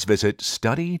 please visit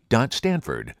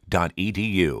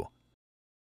study.stanford.edu.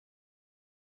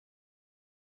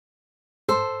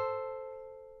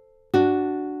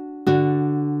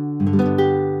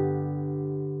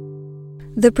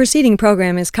 The preceding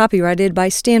program is copyrighted by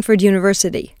Stanford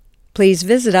University. Please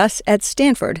visit us at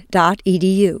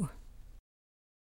stanford.edu.